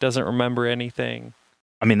terrible, doesn't remember anything.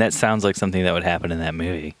 I mean, that sounds like something that would happen in that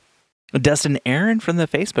movie. Dustin Aaron from the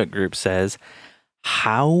Facebook group says,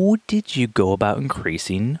 how did you go about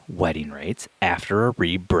increasing wedding rates after a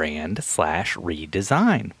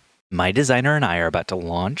rebrand/redesign? My designer and I are about to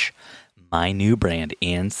launch my new brand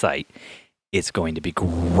and site. It's going to be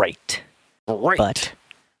great. But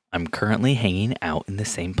I'm currently hanging out in the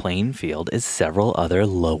same playing field as several other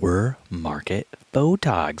lower market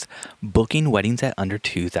photogs, booking weddings at under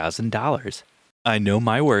 $2,000. I know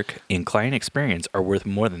my work and client experience are worth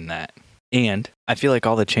more than that. And I feel like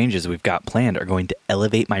all the changes we've got planned are going to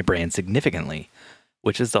elevate my brand significantly,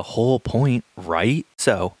 which is the whole point, right?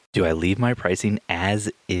 So, do I leave my pricing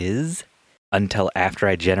as is until after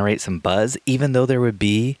I generate some buzz, even though there would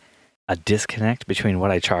be a disconnect between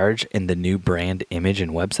what I charge and the new brand image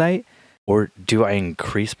and website? Or do I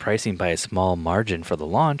increase pricing by a small margin for the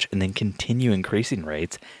launch and then continue increasing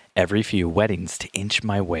rates every few weddings to inch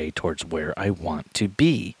my way towards where I want to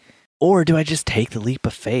be? Or do I just take the leap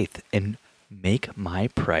of faith and make my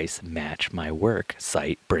price match my work,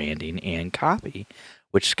 site, branding, and copy?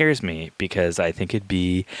 Which scares me because I think it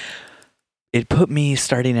put me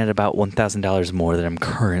starting at about $1,000 more than I'm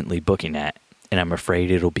currently booking at. And I'm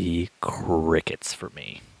afraid it'll be crickets for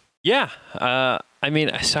me. Yeah. I mean,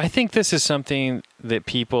 so I think this is something that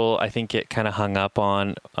people, I think, get kind of hung up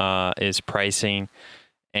on is pricing.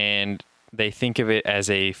 And they think of it as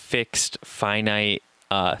a fixed, finite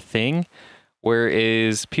thing.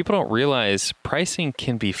 Whereas people don't realize pricing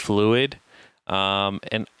can be fluid.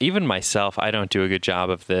 And even myself, I don't do a good job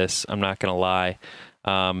of this. I'm not going to lie.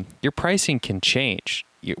 Your pricing can change.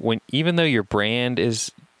 Even though your brand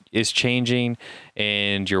is changing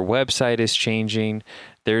and your website is changing,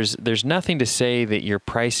 there's nothing to say that your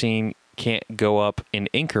pricing can't go up in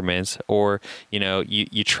increments, or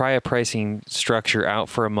you try a pricing structure out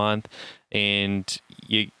for a month and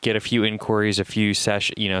you get a few inquiries, a few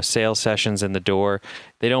sales sessions in the door.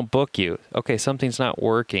 They don't book you. Okay, something's not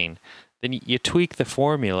working. Then you tweak the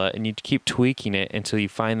formula and you keep tweaking it until you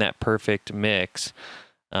find that perfect mix.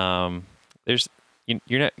 You're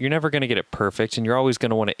never going to get it perfect, and you're always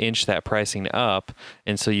going to want to inch that pricing up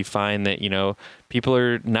until you find that people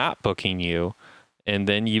are not booking you, and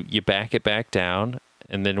then you back it back down,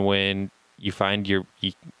 and then when you find you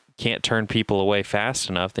can't turn people away fast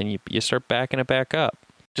enough, then you start backing it back up.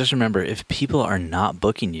 Just remember, if people are not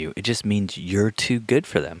booking you, it just means you're too good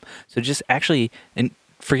for them. So just actually, and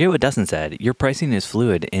forget what Dustin said, your pricing is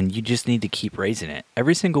fluid and you just need to keep raising it.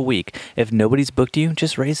 Every single week, if nobody's booked you,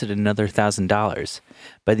 just raise it another $1,000.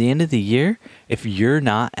 By the end of the year, if you're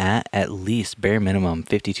not at least bare minimum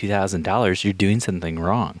 $52,000, you're doing something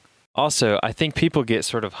wrong. Also, I think people get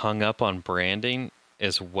sort of hung up on branding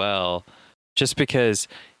as well, just because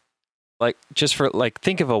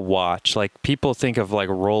think of a watch. Like, people think of like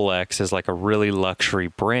Rolex as like a really luxury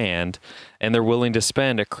brand, and they're willing to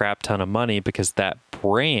spend a crap ton of money because that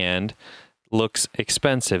brand looks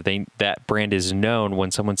expensive. That brand is known.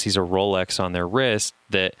 When someone sees a Rolex on their wrist,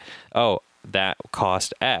 that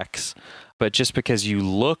cost X. But just because you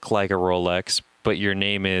look like a Rolex, but your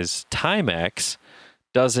name is Timex,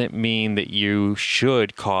 doesn't mean that you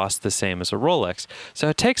should cost the same as a Rolex. So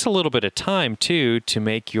it takes a little bit of time too to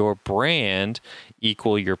make your brand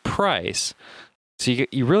equal your price. So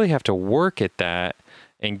you really have to work at that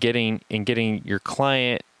and getting your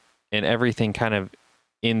client and everything kind of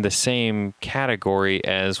in the same category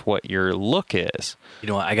as what your look is. You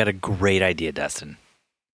know what? I got a great idea, Dustin.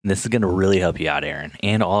 And this is going to really help you out, Aaron,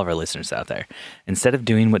 and all of our listeners out there. Instead of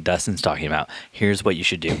doing what Dustin's talking about, here's what you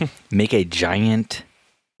should do. Make a giant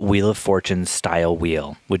Wheel of Fortune style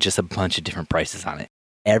wheel with just a bunch of different prices on it.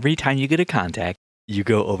 Every time you get a contact, you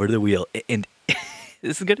go over to the wheel. And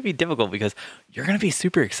this is going to be difficult because you're going to be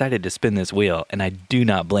super excited to spin this wheel, and I do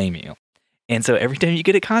not blame you. And so every time you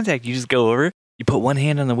get a contact, you just go over, you put one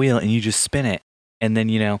hand on the wheel, and you just spin it. And then,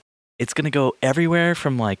 it's going to go everywhere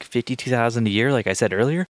from like $52,000 a year, like I said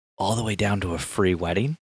earlier, all the way down to a free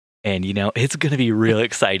wedding. And, it's going to be real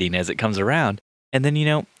exciting as it comes around. And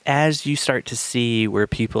then, as you start to see where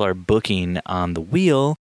people are booking on the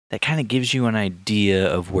wheel, that kind of gives you an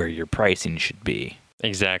idea of where your pricing should be.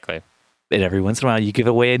 Exactly. And every once in a while, you give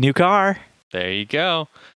away a new car. There you go.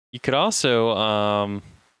 You could also,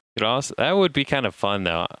 that would be kind of fun,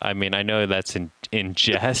 though. I mean, I know that's in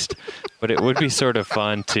jest, but it would be sort of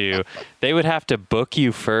fun to, they would have to book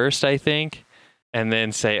you first, I think, and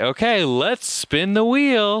then say, okay, let's spin the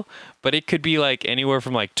wheel. But it could be like anywhere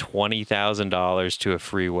from like $20,000 to a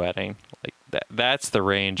free wedding. Like that's the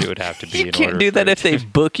range it would have to be. You can't do that if they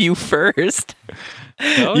book you first.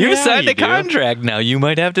 You signed a contract. Now you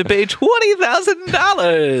might have to pay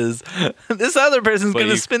 $20,000. This other person's going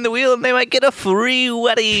to spin the wheel and they might get a free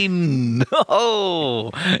wedding. Oh,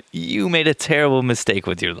 you made a terrible mistake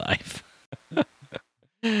with your life.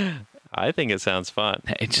 I think it sounds fun.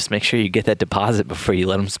 Hey, just make sure you get that deposit before you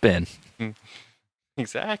let them spin.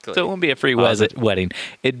 Exactly. So it wouldn't be a free wedding.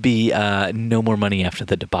 It'd be no more money after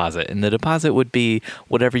the deposit. And the deposit would be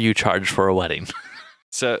whatever you charge for a wedding.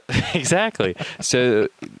 So exactly. So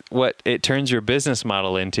what it turns your business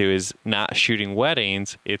model into is not shooting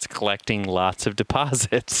weddings, it's collecting lots of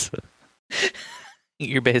deposits.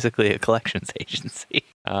 You're basically a collections agency.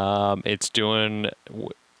 It's doing,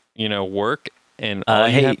 work, and all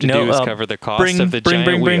you have to do is cover the cost of the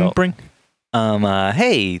giant wheel.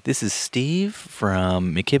 Hey, this is Steve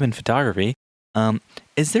from McKibben Photography.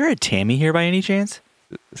 Is there a Tammy here by any chance?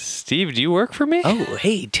 Steve, do you work for me? Oh,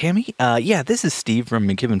 hey, Tammy. Yeah, this is Steve from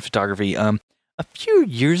McKibben Photography. A few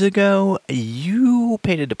years ago, you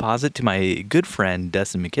paid a deposit to my good friend,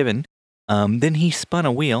 Dustin McKibben. Then he spun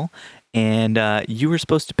a wheel, and you were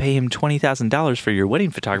supposed to pay him $20,000 for your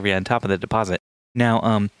wedding photography on top of the deposit.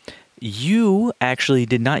 Now, you actually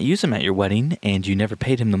did not use him at your wedding, and you never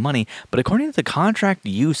paid him the money. But according to the contract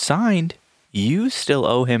you signed, you still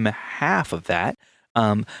owe him half of that.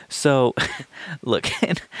 So look,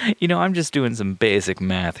 I'm just doing some basic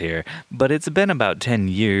math here, but it's been about 10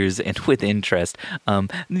 years, and with interest,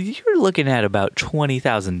 you're looking at about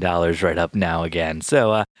 $20,000 right up now again.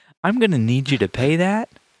 So, I'm going to need you to pay that.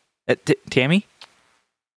 Tammy?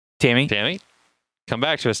 Tammy? Come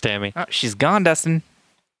back to us, Tammy. Oh, she's gone, Dustin.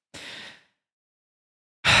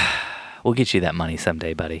 We'll get you that money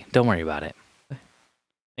someday, buddy. Don't worry about it.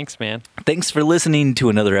 Thanks, man. Thanks for listening to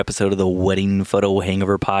another episode of the Wedding Photo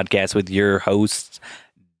Hangover podcast with your hosts,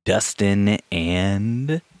 Dustin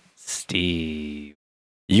and Steve.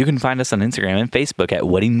 You can find us on Instagram and Facebook at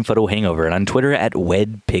Wedding Photo Hangover and on Twitter at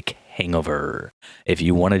WedPic Hangover. If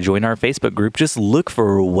you want to join our Facebook group, just look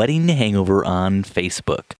for Wedding Hangover on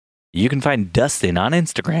Facebook. You can find Dustin on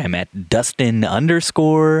Instagram at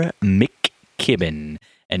Dustin_McKibben.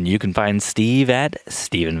 And you can find Steve at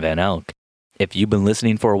Steven Van Elk. If you've been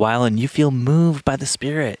listening for a while and you feel moved by the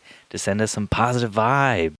Spirit to send us some positive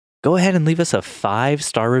vibe, go ahead and leave us a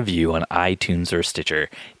 5-star review on iTunes or Stitcher.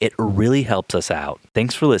 It really helps us out.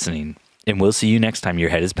 Thanks for listening, and we'll see you next time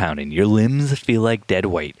your head is pounding, your limbs feel like dead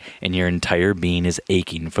weight, and your entire being is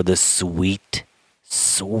aching for the sweet,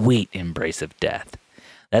 sweet embrace of death.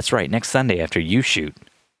 That's right, next Sunday after you shoot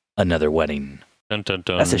another wedding. Dun, dun,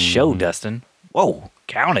 dun. That's a show, Dustin. Whoa,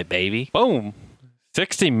 count it, baby. Boom.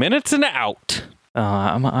 60 minutes and out.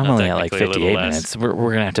 I'm only at like 58 minutes. We're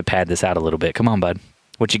going to have to pad this out a little bit. Come on, bud.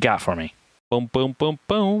 What you got for me? Boom, boom, boom,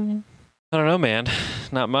 boom. I don't know, man.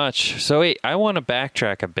 Not much. So, wait, I want to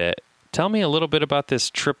backtrack a bit. Tell me a little bit about this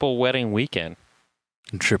triple wedding weekend.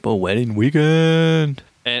 Triple wedding weekend.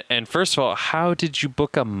 And first of all, how did you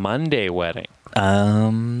book a Monday wedding?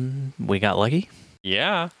 We got lucky.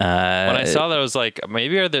 Yeah. When I saw that, I was like,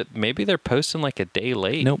 maybe they're posting like a day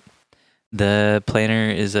late. Nope. The planner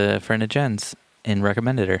is a friend of Jen's and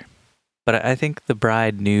recommended her. But I think the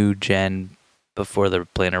bride knew Jen before the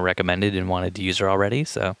planner recommended and wanted to use her already.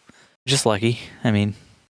 So just lucky. I mean,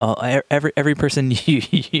 every person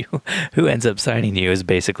who ends up signing you is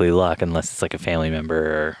basically luck, unless it's like a family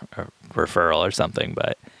member or referral or something.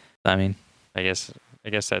 But I mean, I guess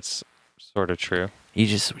that's sort of true. You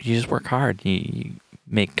just work hard. You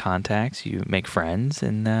make contacts, you make friends,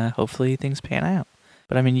 and hopefully things pan out.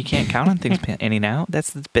 But I mean, you can't count on things panning out. That's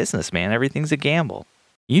the business, man. Everything's a gamble.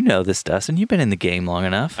 You know this, Dustin. You've been in the game long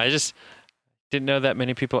enough. I just didn't know that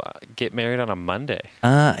many people get married on a Monday.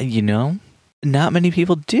 Not many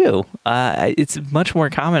people do. It's much more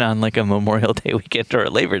common on like a Memorial Day weekend or a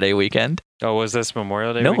Labor Day weekend. Oh, was this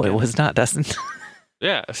Memorial Day No, weekend? it was not, Dustin.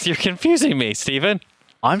 Yeah, you're confusing me, Steven.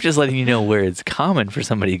 I'm just letting you know where it's common for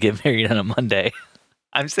somebody to get married on a Monday.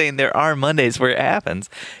 I'm saying there are Mondays where it happens.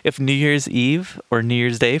 If New Year's Eve or New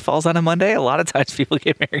Year's Day falls on a Monday, a lot of times people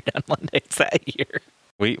get married on Mondays that year.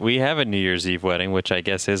 We have a New Year's Eve wedding, which I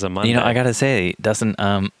guess is a Monday. I gotta say, Dustin,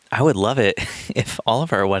 I would love it if all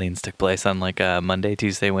of our weddings took place on like a Monday,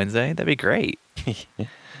 Tuesday, Wednesday. That'd be great.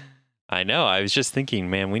 I know. I was just thinking,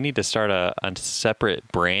 man, we need to start a separate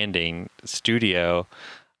branding studio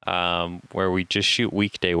where we just shoot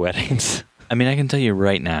weekday weddings. I mean, I can tell you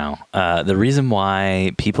right now, the reason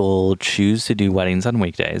why people choose to do weddings on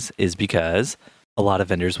weekdays is because a lot of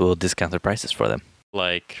vendors will discount their prices for them.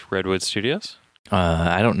 Like Redwood Studios?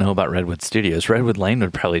 I don't know about Redwood Studios. Redwood Lane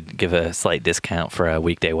would probably give a slight discount for a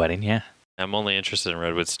weekday wedding, yeah. I'm only interested in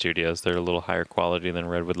Redwood Studios. They're a little higher quality than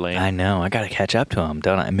Redwood Lane. I know. I got to catch up to them,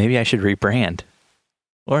 don't I? Maybe I should rebrand.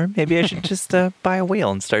 Or maybe I should just buy a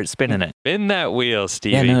wheel and start spinning it. Spin that wheel,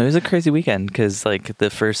 Stevie. Yeah, no, it was a crazy weekend because like the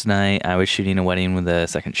first night I was shooting a wedding with a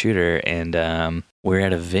second shooter and we're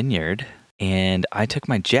at a vineyard and I took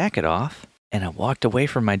my jacket off and I walked away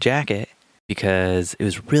from my jacket because it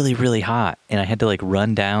was really, really hot. And I had to like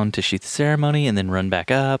run down to shoot the ceremony and then run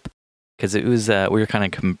back up because it was, we were kind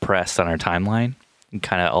of compressed on our timeline and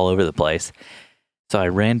kind of all over the place. So I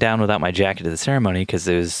ran down without my jacket to the ceremony because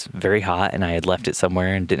it was very hot and I had left it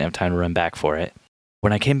somewhere and didn't have time to run back for it.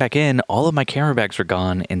 When I came back in, all of my camera bags were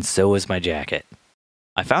gone and so was my jacket.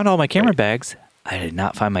 I found all my camera bags. I did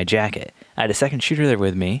not find my jacket. I had a second shooter there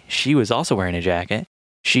with me. She was also wearing a jacket.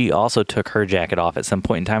 She also took her jacket off at some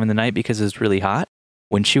point in time in the night because it was really hot.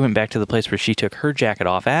 When she went back to the place where she took her jacket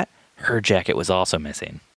off at, her jacket was also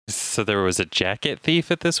missing. So there was a jacket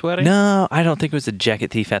thief at this wedding? No, I don't think it was a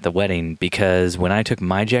jacket thief at the wedding because when I took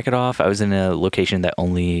my jacket off, I was in a location that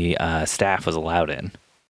only staff was allowed in.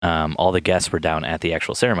 All the guests were down at the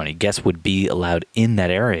actual ceremony. Guests would be allowed in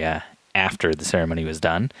that area after the ceremony was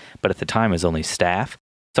done, but at the time it was only staff.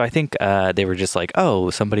 So I think they were just like, oh,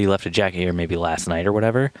 somebody left a jacket here maybe last night or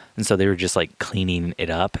whatever. And so they were just like cleaning it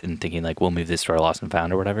up and thinking like, we'll move this to our lost and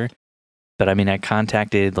found or whatever. But I mean, I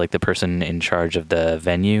contacted like the person in charge of the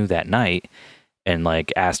venue that night and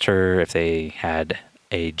like asked her if they had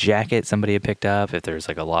a jacket somebody had picked up, if there's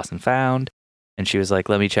like a lost and found. And she was like,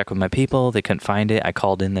 let me check with my people. They couldn't find it. I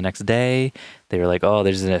called in the next day. They were like, oh,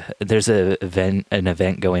 there's an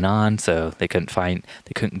event going on. So they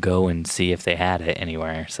couldn't go and see if they had it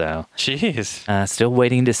anywhere. So jeez, still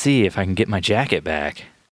waiting to see if I can get my jacket back.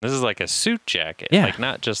 This is like a suit jacket. Yeah. Like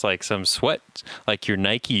not just like some sweat, like your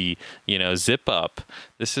Nike, zip up.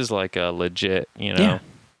 This is like a legit, Yeah.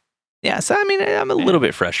 Yeah. So, I mean, I'm a little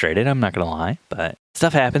bit frustrated. I'm not going to lie, but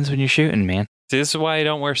stuff happens when you're shooting, man. See, this is why I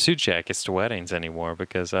don't wear suit jackets to weddings anymore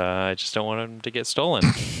because I just don't want them to get stolen.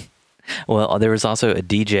 Well, there was also a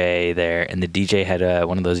DJ there, and the DJ had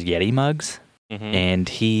one of those Yeti mugs, and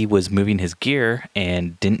he was moving his gear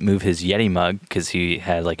and didn't move his Yeti mug because he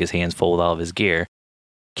had like his hands full with all of his gear.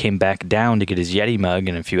 Came back down to get his Yeti mug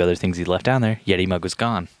and a few other things he left down there. Yeti mug was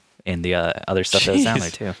gone, and the other stuff that was down there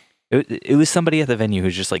too. It was somebody at the venue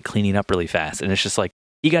who's just like cleaning up really fast, and it's just like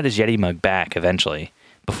he got his Yeti mug back eventually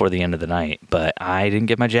before the end of the night, but I didn't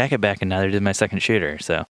get my jacket back, and neither did my second shooter.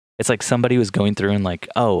 So it's like somebody was going through and like,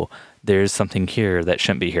 oh, there's something here that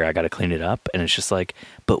shouldn't be here. I got to clean it up, and it's just like,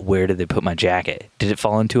 but where did they put my jacket? Did it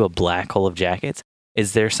fall into a black hole of jackets?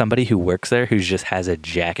 Is there somebody who works there who just has a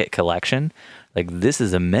jacket collection? Like, this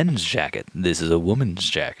is a men's jacket. This is a woman's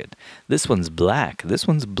jacket. This one's black. This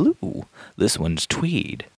one's blue. This one's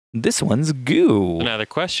tweed. This one's goo. Now the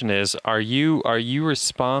question is, are you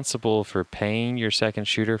responsible for paying your second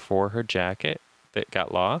shooter for her jacket that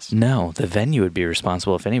got lost? No, the venue would be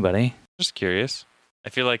responsible if anybody. Just curious. I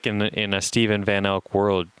feel like in a Steven Van Elk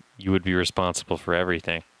world, you would be responsible for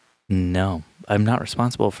everything. No, I'm not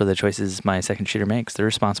responsible for the choices my second shooter makes. They're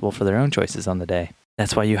responsible for their own choices on the day.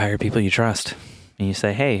 That's why you hire people you trust. And you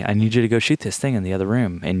say, hey, I need you to go shoot this thing in the other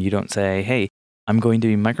room. And you don't say, hey, I'm going to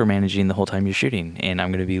be micromanaging the whole time you're shooting, and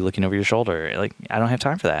I'm going to be looking over your shoulder. Like, I don't have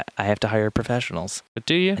time for that. I have to hire professionals. But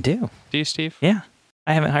do you? I do. Do you, Steve? Yeah.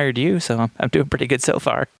 I haven't hired you, so I'm doing pretty good so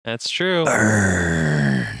far. That's true.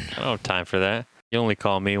 Burn. I don't have time for that. You only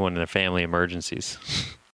call me when there are family emergencies.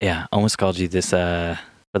 Yeah, almost called you this for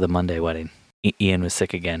the Monday wedding. Ian was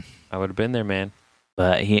sick again. I would have been there, man.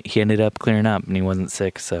 But he ended up clearing up, and he wasn't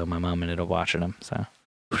sick, so my mom ended up watching him. So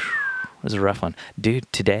it was a rough one. Dude,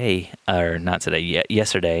 yesterday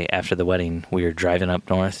after the wedding, we were driving up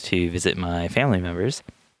north to visit my family members,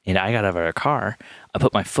 and I got out of our car. I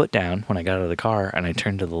put my foot down when I got out of the car, and I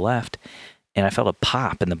turned to the left, and I felt a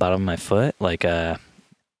pop in the bottom of my foot, like the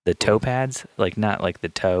toe pads, like not like the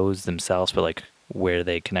toes themselves, but like where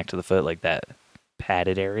they connect to the foot, like that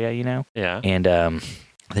padded area, Yeah. And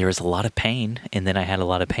there was a lot of pain, and then I had a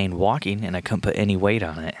lot of pain walking, and I couldn't put any weight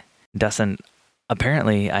on it. Dustin,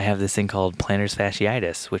 apparently I have this thing called plantar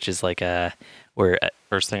fasciitis, which is like where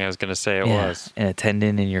First thing I was going to say was. And a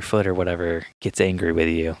tendon in your foot or whatever gets angry with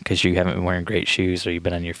you because you haven't been wearing great shoes or you've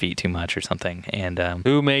been on your feet too much or something. And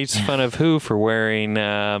who makes fun of who for wearing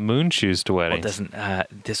moon shoes to weddings?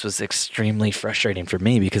 This was extremely frustrating for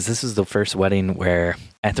me because this was the first wedding where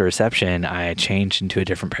at the reception I changed into a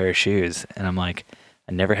different pair of shoes, and I'm like,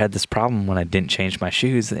 I never had this problem when I didn't change my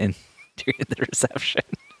shoes during the reception.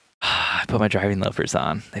 I put my driving loafers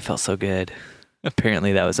on. They felt so good.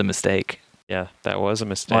 Apparently that was a mistake. Yeah, that was a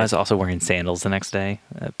mistake. Well, I was also wearing sandals the next day.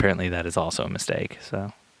 Apparently that is also a mistake.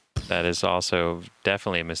 So that is also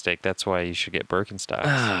definitely a mistake. That's why you should get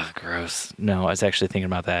Birkenstocks. Gross. No, I was actually thinking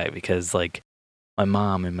about that because like my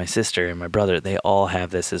mom and my sister and my brother, they all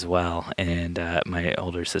have this as well. And my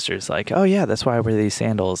older sister's like, oh yeah, that's why I wear these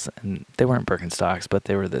sandals. And they weren't Birkenstocks, but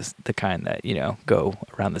they were the kind that, go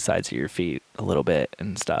around the sides of your feet a little bit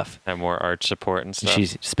and stuff. Have more arch support and stuff. She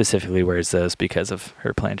specifically wears those because of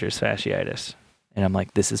her plantar fasciitis. And I'm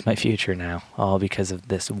like, this is my future now, all because of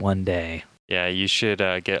this one day. Yeah, you should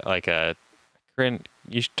get like a Corinne.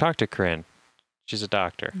 You should talk to Corinne. She's a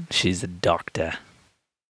doctor. She's a doctor.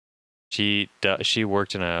 She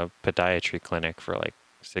worked in a podiatry clinic for like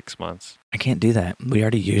 6 months. I can't do that. We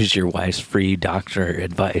already used your wife's free doctor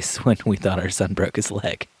advice when we thought our son broke his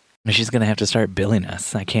leg. She's going to have to start billing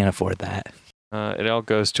us. I can't afford that. It all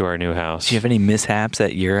goes to our new house. Do you have any mishaps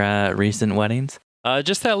at your recent weddings?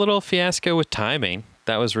 Just that little fiasco with timing.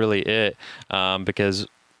 That was really it. Because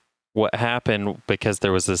what happened, because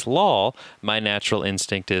there was this lull, my natural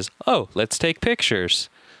instinct is, oh, let's take pictures.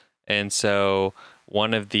 And so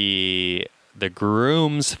one of the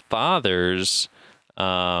groom's father's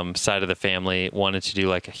side of the family wanted to do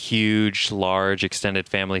like a huge, large, extended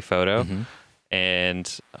family photo. Mm-hmm.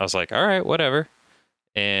 And I was like, all right, whatever.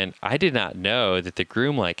 And I did not know that the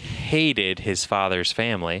groom like hated his father's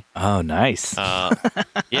family. Oh, nice.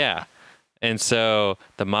 Yeah. And so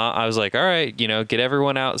I was like, all right, get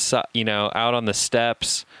everyone outside, out on the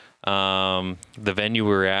steps. The venue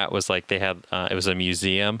we were at was like, they had, it was a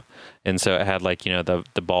museum. And so it had like,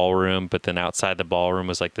 the ballroom, but then outside the ballroom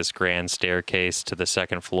was like this grand staircase to the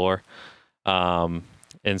second floor. And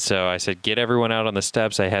so I said, get everyone out on the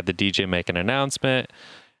steps. I had the DJ make an announcement.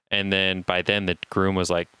 And then by then the groom was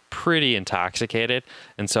like pretty intoxicated.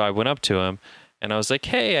 And so I went up to him and I was like,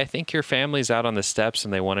 hey, I think your family's out on the steps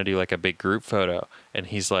and they want to do like a big group photo. And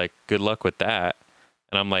he's like, good luck with that.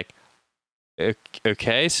 And I'm like,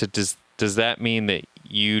 okay, so does that mean that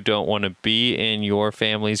you don't want to be in your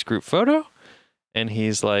family's group photo? And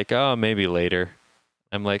he's like, oh, maybe later.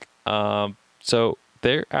 I'm like, so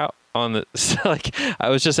they're out on the, like, I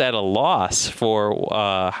was just at a loss for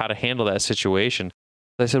how to handle that situation.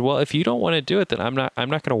 I said, well, if you don't want to do it, then I'm not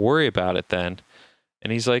going to worry about it then.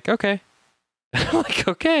 And he's like, okay. I'm like,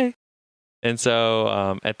 okay. And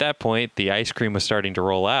so at that point, the ice cream was starting to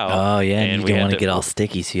roll out. Oh, yeah. And you didn't want to get all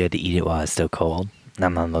sticky, so you had to eat it while it's still cold.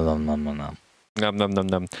 Nom, nom, nom, nom, nom, nom. Nom, nom, nom,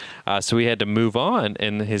 nom. So we had to move on,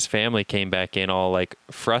 and his family came back in all like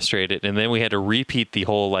frustrated. And then we had to repeat the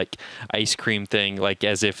whole like ice cream thing, like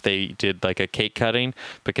as if they did like a cake cutting,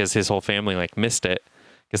 because his whole family like missed it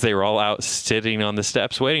because they were all out sitting on the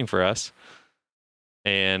steps waiting for us.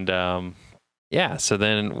 And yeah, so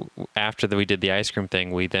then after we did the ice cream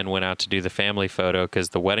thing, we then went out to do the family photo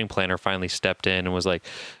because the wedding planner finally stepped in and was like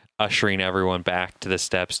ushering everyone back to the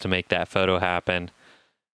steps to make that photo happen.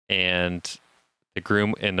 And the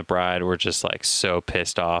groom and the bride were just like so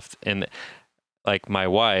pissed off. And like my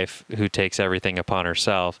wife, who takes everything upon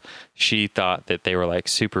herself, she thought that they were like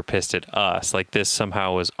super pissed at us. Like this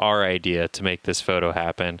somehow was our idea to make this photo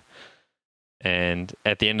happen. And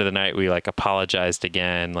at the end of the night, we like apologized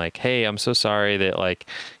again, like, hey, I'm so sorry that like,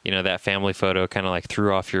 that family photo kind of like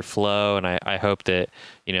threw off your flow. And I hope that,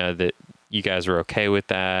 that you guys were okay with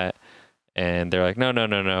that. And they're like,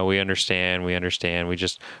 no, we understand.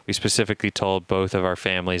 We specifically told both of our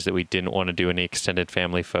families that we didn't want to do any extended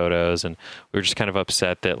family photos. And we were just kind of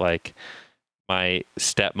upset that like my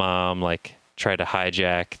stepmom like tried to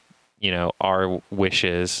hijack, our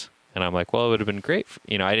wishes. And I'm like, well, it would have been great.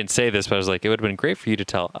 I didn't say this, but I was like, it would have been great for you to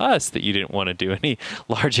tell us that you didn't want to do any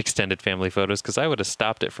large extended family photos because I would have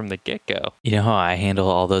stopped it from the get-go. You know how I handle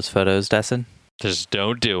all those photos, Dustin? Just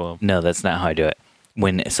don't do them. No, that's not how I do it.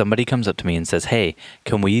 When somebody comes up to me and says, hey,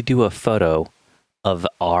 can we do a photo of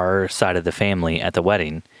our side of the family at the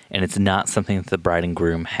wedding, and it's not something that the bride and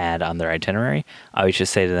groom had on their itinerary, I always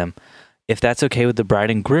just say to them, if that's okay with the bride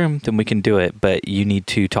and groom, then we can do it, but you need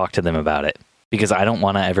to talk to them about it. Because I don't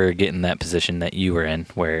want to ever get in that position that you were in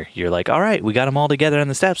where you're like, all right, we got them all together on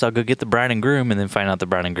the steps. I'll go get the bride and groom, and then find out the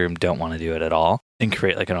bride and groom don't want to do it at all and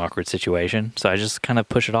create like an awkward situation. So I just kind of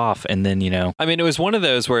push it off. And then, I mean, it was one of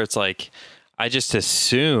those where it's like, I just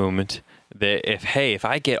assumed that if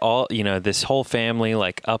I get all, this whole family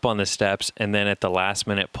like up on the steps and then at the last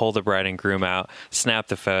minute, pull the bride and groom out, snap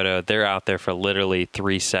the photo, they're out there for literally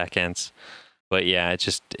 3 seconds. But yeah,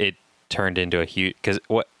 it turned into a huge,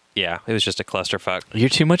 yeah, it was just a clusterfuck. You're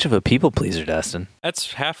too much of a people pleaser, Dustin.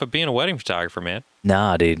 That's half of being a wedding photographer, man.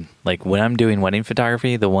 Nah, dude. Like when I'm doing wedding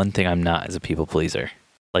photography, the one thing I'm not is a people pleaser.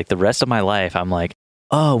 Like the rest of my life, I'm like,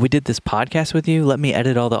 oh, we did this podcast with you. Let me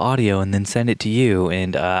edit all the audio and then send it to you.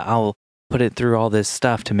 And I'll put it through all this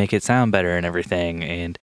stuff to make it sound better and everything.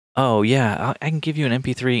 And oh, yeah, I can give you an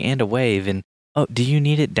MP3 and a wave. And oh, do you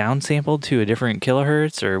need it downsampled to a different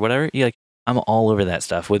kilohertz or whatever? You're like, I'm all over that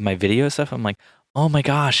stuff. With my video stuff, I'm like, oh my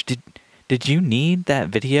gosh, did you need that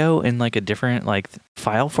video in like a different like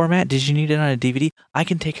file format? Did you need it on a DVD? I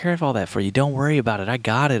can take care of all that for you. Don't worry about it. I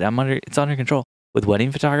got it. It's under control. With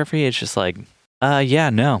wedding photography, it's just like, yeah,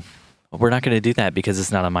 no, we're not going to do that because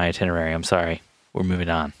it's not on my itinerary. I'm sorry. We're moving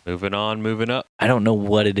on. Moving on, moving up. I don't know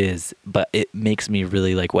what it is, but it makes me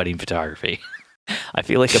really like wedding photography. I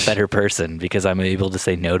feel like a better person because I'm able to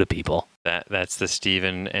say no to people. That's the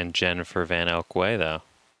Stephen and Jennifer Van Elk way, though.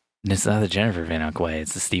 It's not the Jennifer Van Elk way.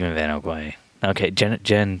 It's the Stephen Van Elk way. Okay,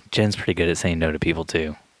 Jen's pretty good at saying no to people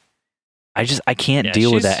too. I can't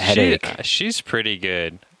deal with that headache. She's pretty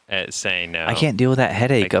good at saying no. I can't deal with that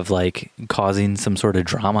headache of like causing some sort of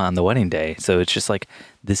drama on the wedding day. So it's just like,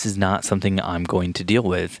 this is not something I'm going to deal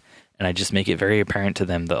with. And I just make it very apparent to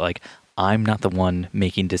them that like, I'm not the one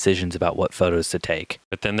making decisions about what photos to take.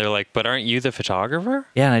 But then they're like, but aren't you the photographer?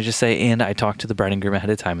 Yeah, and I just say, and I talked to the bride and groom ahead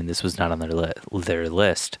of time, and this was not on their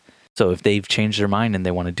list. So if they've changed their mind and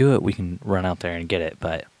they want to do it, we can run out there and get it.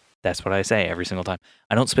 But that's what I say every single time.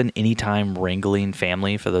 I don't spend any time wrangling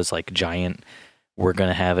family for those like giant, we're going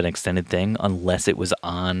to have an extended thing unless it was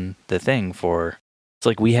on the thing for, it's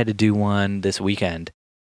like we had to do one this weekend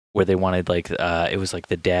where they wanted like, it was like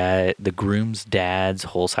the groom's dad's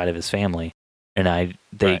whole side of his family. And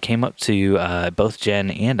they came up to both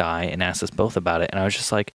Jen and I and asked us both about it. And I was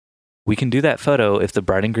just like, we can do that photo if the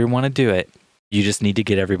bride and groom want to do it. You just need to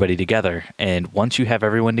get everybody together. And once you have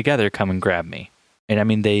everyone together, come and grab me. And I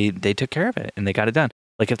mean, they took care of it and they got it done.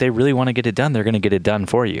 Like if they really want to get it done, they're going to get it done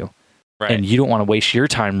for you. Right. And you don't want to waste your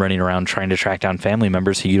time running around trying to track down family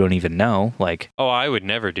members who you don't even know. Like, oh, I would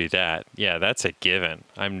never do that. Yeah, that's a given.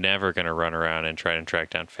 I'm never going to run around and try to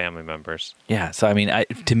track down family members. Yeah. So, I mean,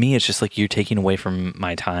 to me, it's just like you're taking away from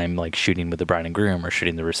my time, like shooting with the bride and groom or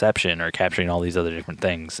shooting the reception or capturing all these other different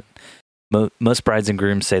things. Most brides and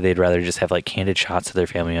grooms say they'd rather just have like candid shots of their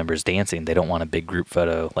family members dancing. They don't want a big group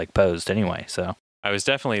photo like posed anyway. So I was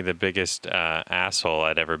definitely the biggest asshole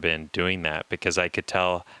I'd ever been doing that because I could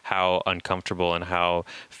tell how uncomfortable and how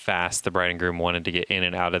fast the bride and groom wanted to get in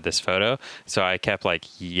and out of this photo. So I kept like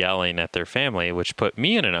yelling at their family, which put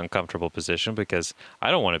me in an uncomfortable position because I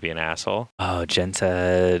don't want to be an asshole. Oh, Jen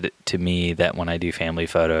said to me that when I do family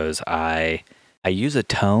photos, I use a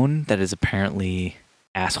tone that is apparently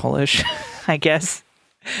asshole-ish, I guess.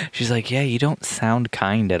 She's like, yeah, you don't sound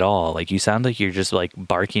kind at all. Like, you sound like you're just like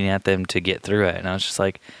barking at them to get through it. And I was just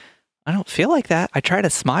like, I don't feel like that. I try to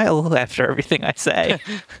smile after everything I say.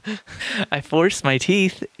 I force my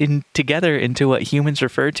teeth together into what humans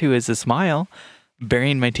refer to as a smile,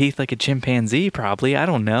 burying my teeth like a chimpanzee, probably. I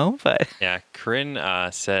don't know, but yeah, Corinne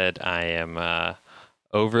said I am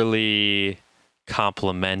overly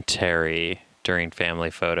complimentary during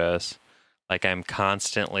family photos. Like I'm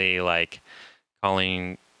constantly like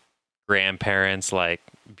calling grandparents like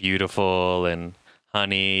beautiful and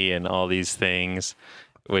honey and all these things,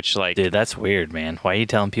 which like, dude, that's weird, man. Why are you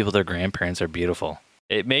telling people their grandparents are beautiful?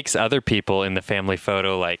 It makes other people in the family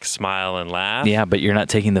photo like smile and laugh. Yeah, but you're not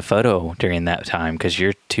taking the photo during that time because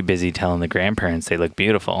you're too busy telling the grandparents they look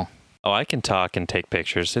beautiful. Oh, I can talk and take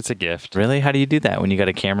pictures. It's a gift. Really? How do you do that when you got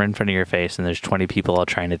a camera in front of your face and there's 20 people all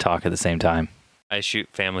trying to talk at the same time? I shoot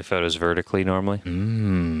family photos vertically normally.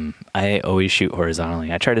 I always shoot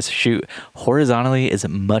horizontally. I try to shoot horizontally as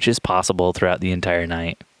much as possible throughout the entire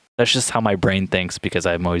night. That's just how my brain thinks because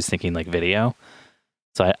I'm always thinking like video.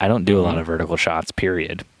 So I don't do a lot of vertical shots,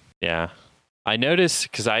 period. Yeah. I notice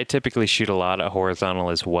because I typically shoot a lot of horizontal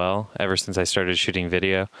as well ever since I started shooting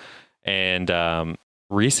video. And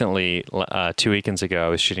recently, 2 weekends ago, I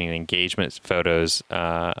was shooting engagement photos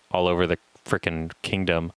all over the freaking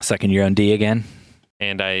kingdom. Second year on D again?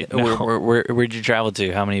 And where'd you travel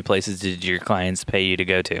to? How many places did your clients pay you to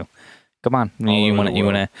go to? Come on, you want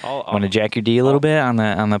to jack your D a little bit on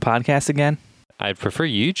the podcast again? I'd prefer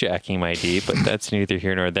you jacking my D, but that's neither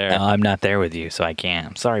here nor there. No, I'm not there with you, so I can't.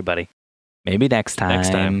 I'm sorry, buddy. Maybe next time. Next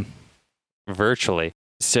time, virtually.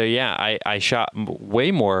 So yeah, I shot way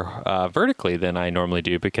more vertically than I normally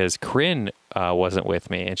do because Corinne wasn't with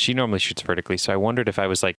me, and she normally shoots vertically. So I wondered if I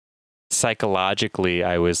was like psychologically,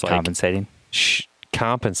 I was like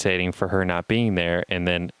compensating for her not being there, and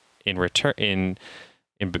then in return,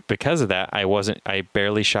 because of that, I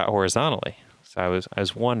barely shot horizontally. So I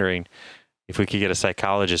was wondering if we could get a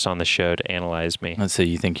psychologist on the show to analyze me. So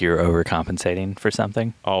you think you're overcompensating for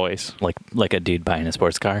something? Always. Like a dude buying a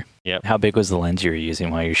sports car? Yep. How big was the lens you were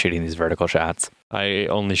using while you're shooting these vertical shots? I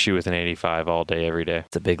only shoot with an 85 all day, every day.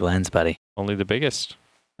 It's a big lens, buddy. Only the biggest.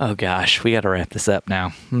 Oh gosh, we got to wrap this up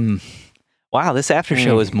now. Wow, this after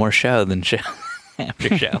show is more show than show.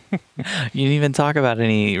 After show. You didn't even talk about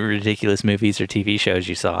any ridiculous movies or TV shows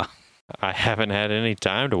you saw. I haven't had any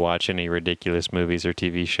time to watch any ridiculous movies or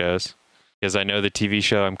TV shows. Because I know the TV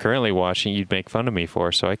show I'm currently watching you'd make fun of me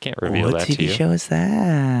for, so I can't reveal that to you. What TV show is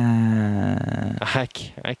that?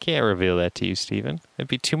 I can't reveal that to you, Steven. It'd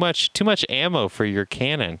be too much ammo for your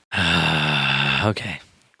cannon. Okay.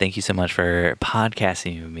 Thank you so much for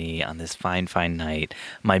podcasting with me on this fine, fine night.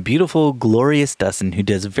 My beautiful, glorious Dustin, who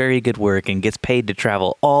does very good work and gets paid to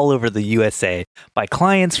travel all over the USA by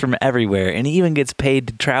clients from everywhere, and even gets paid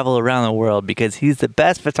to travel around the world because he's the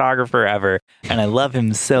best photographer ever, and I love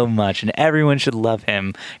him so much, and everyone should love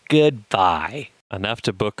him. Goodbye. Enough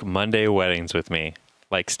to book Monday weddings with me,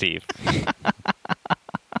 like Steve.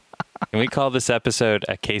 Can we call this episode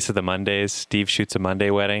A Case of the Mondays? Steve shoots a Monday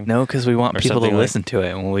wedding? No, because we want people to listen to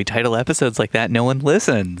it. When we title episodes like that, no one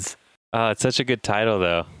listens. Oh, it's such a good title,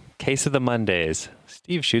 though. Case of the Mondays.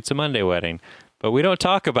 Steve shoots a Monday wedding. But we don't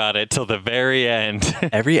talk about it till the very end.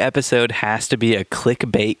 Every episode has to be a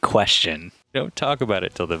clickbait question. We don't talk about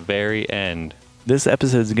it till the very end. This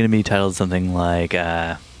episode is going to be titled something like,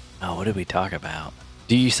 what did we talk about?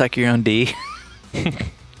 Do you suck your own D?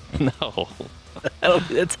 No. That'll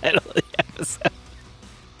be the title of the episode.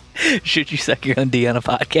 Should you suck your own D on a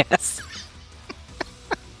podcast?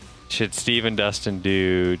 Should Steve and Dustin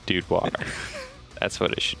do Dude Water? That's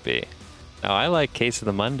what it should be. Now, I like Case of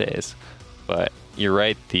the Mondays, but you're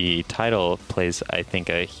right. The title plays, I think,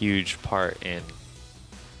 a huge part in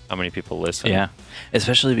how many people listen. Yeah,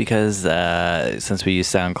 especially because since we use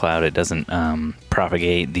SoundCloud, it doesn't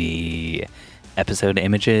propagate the episode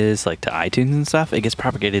images like to iTunes and stuff. It gets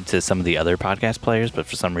propagated to some of the other podcast players, but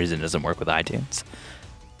for some reason it doesn't work with iTunes.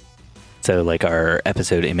 So like our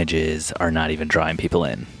episode images are not even drawing people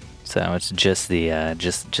in. So it's just the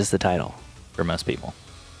just the title for most people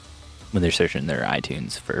when they're searching their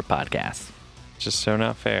iTunes for podcasts. Just so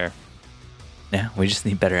not fair. Yeah, we just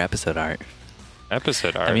need better episode art.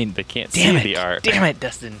 Episode art? I mean, they can't see the art. Damn it,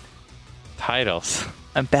 Dustin. Titles.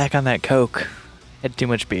 I'm back on that Coke. Had too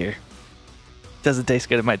much beer. Doesn't taste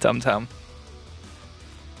good in my tum-tum.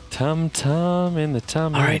 Tum-tum in the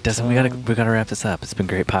tum. All right, Dustin, we gotta wrap this up. It's been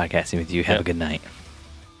great podcasting with you. Have a good night.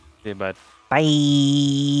 See you, bud. Bye.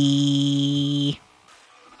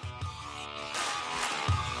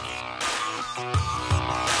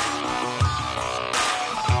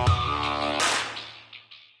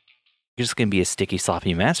 You're just gonna be a sticky,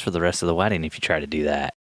 sloppy mess for the rest of the wedding if you try to do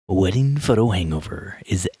that. Wedding Photo Hangover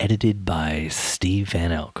is edited by Steve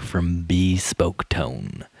Van Elk from Bespoke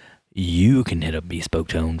Tone. You can hit up Bespoke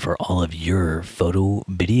Tone for all of your photo,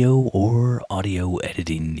 video, or audio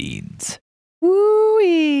editing needs.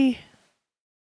 Woo-wee!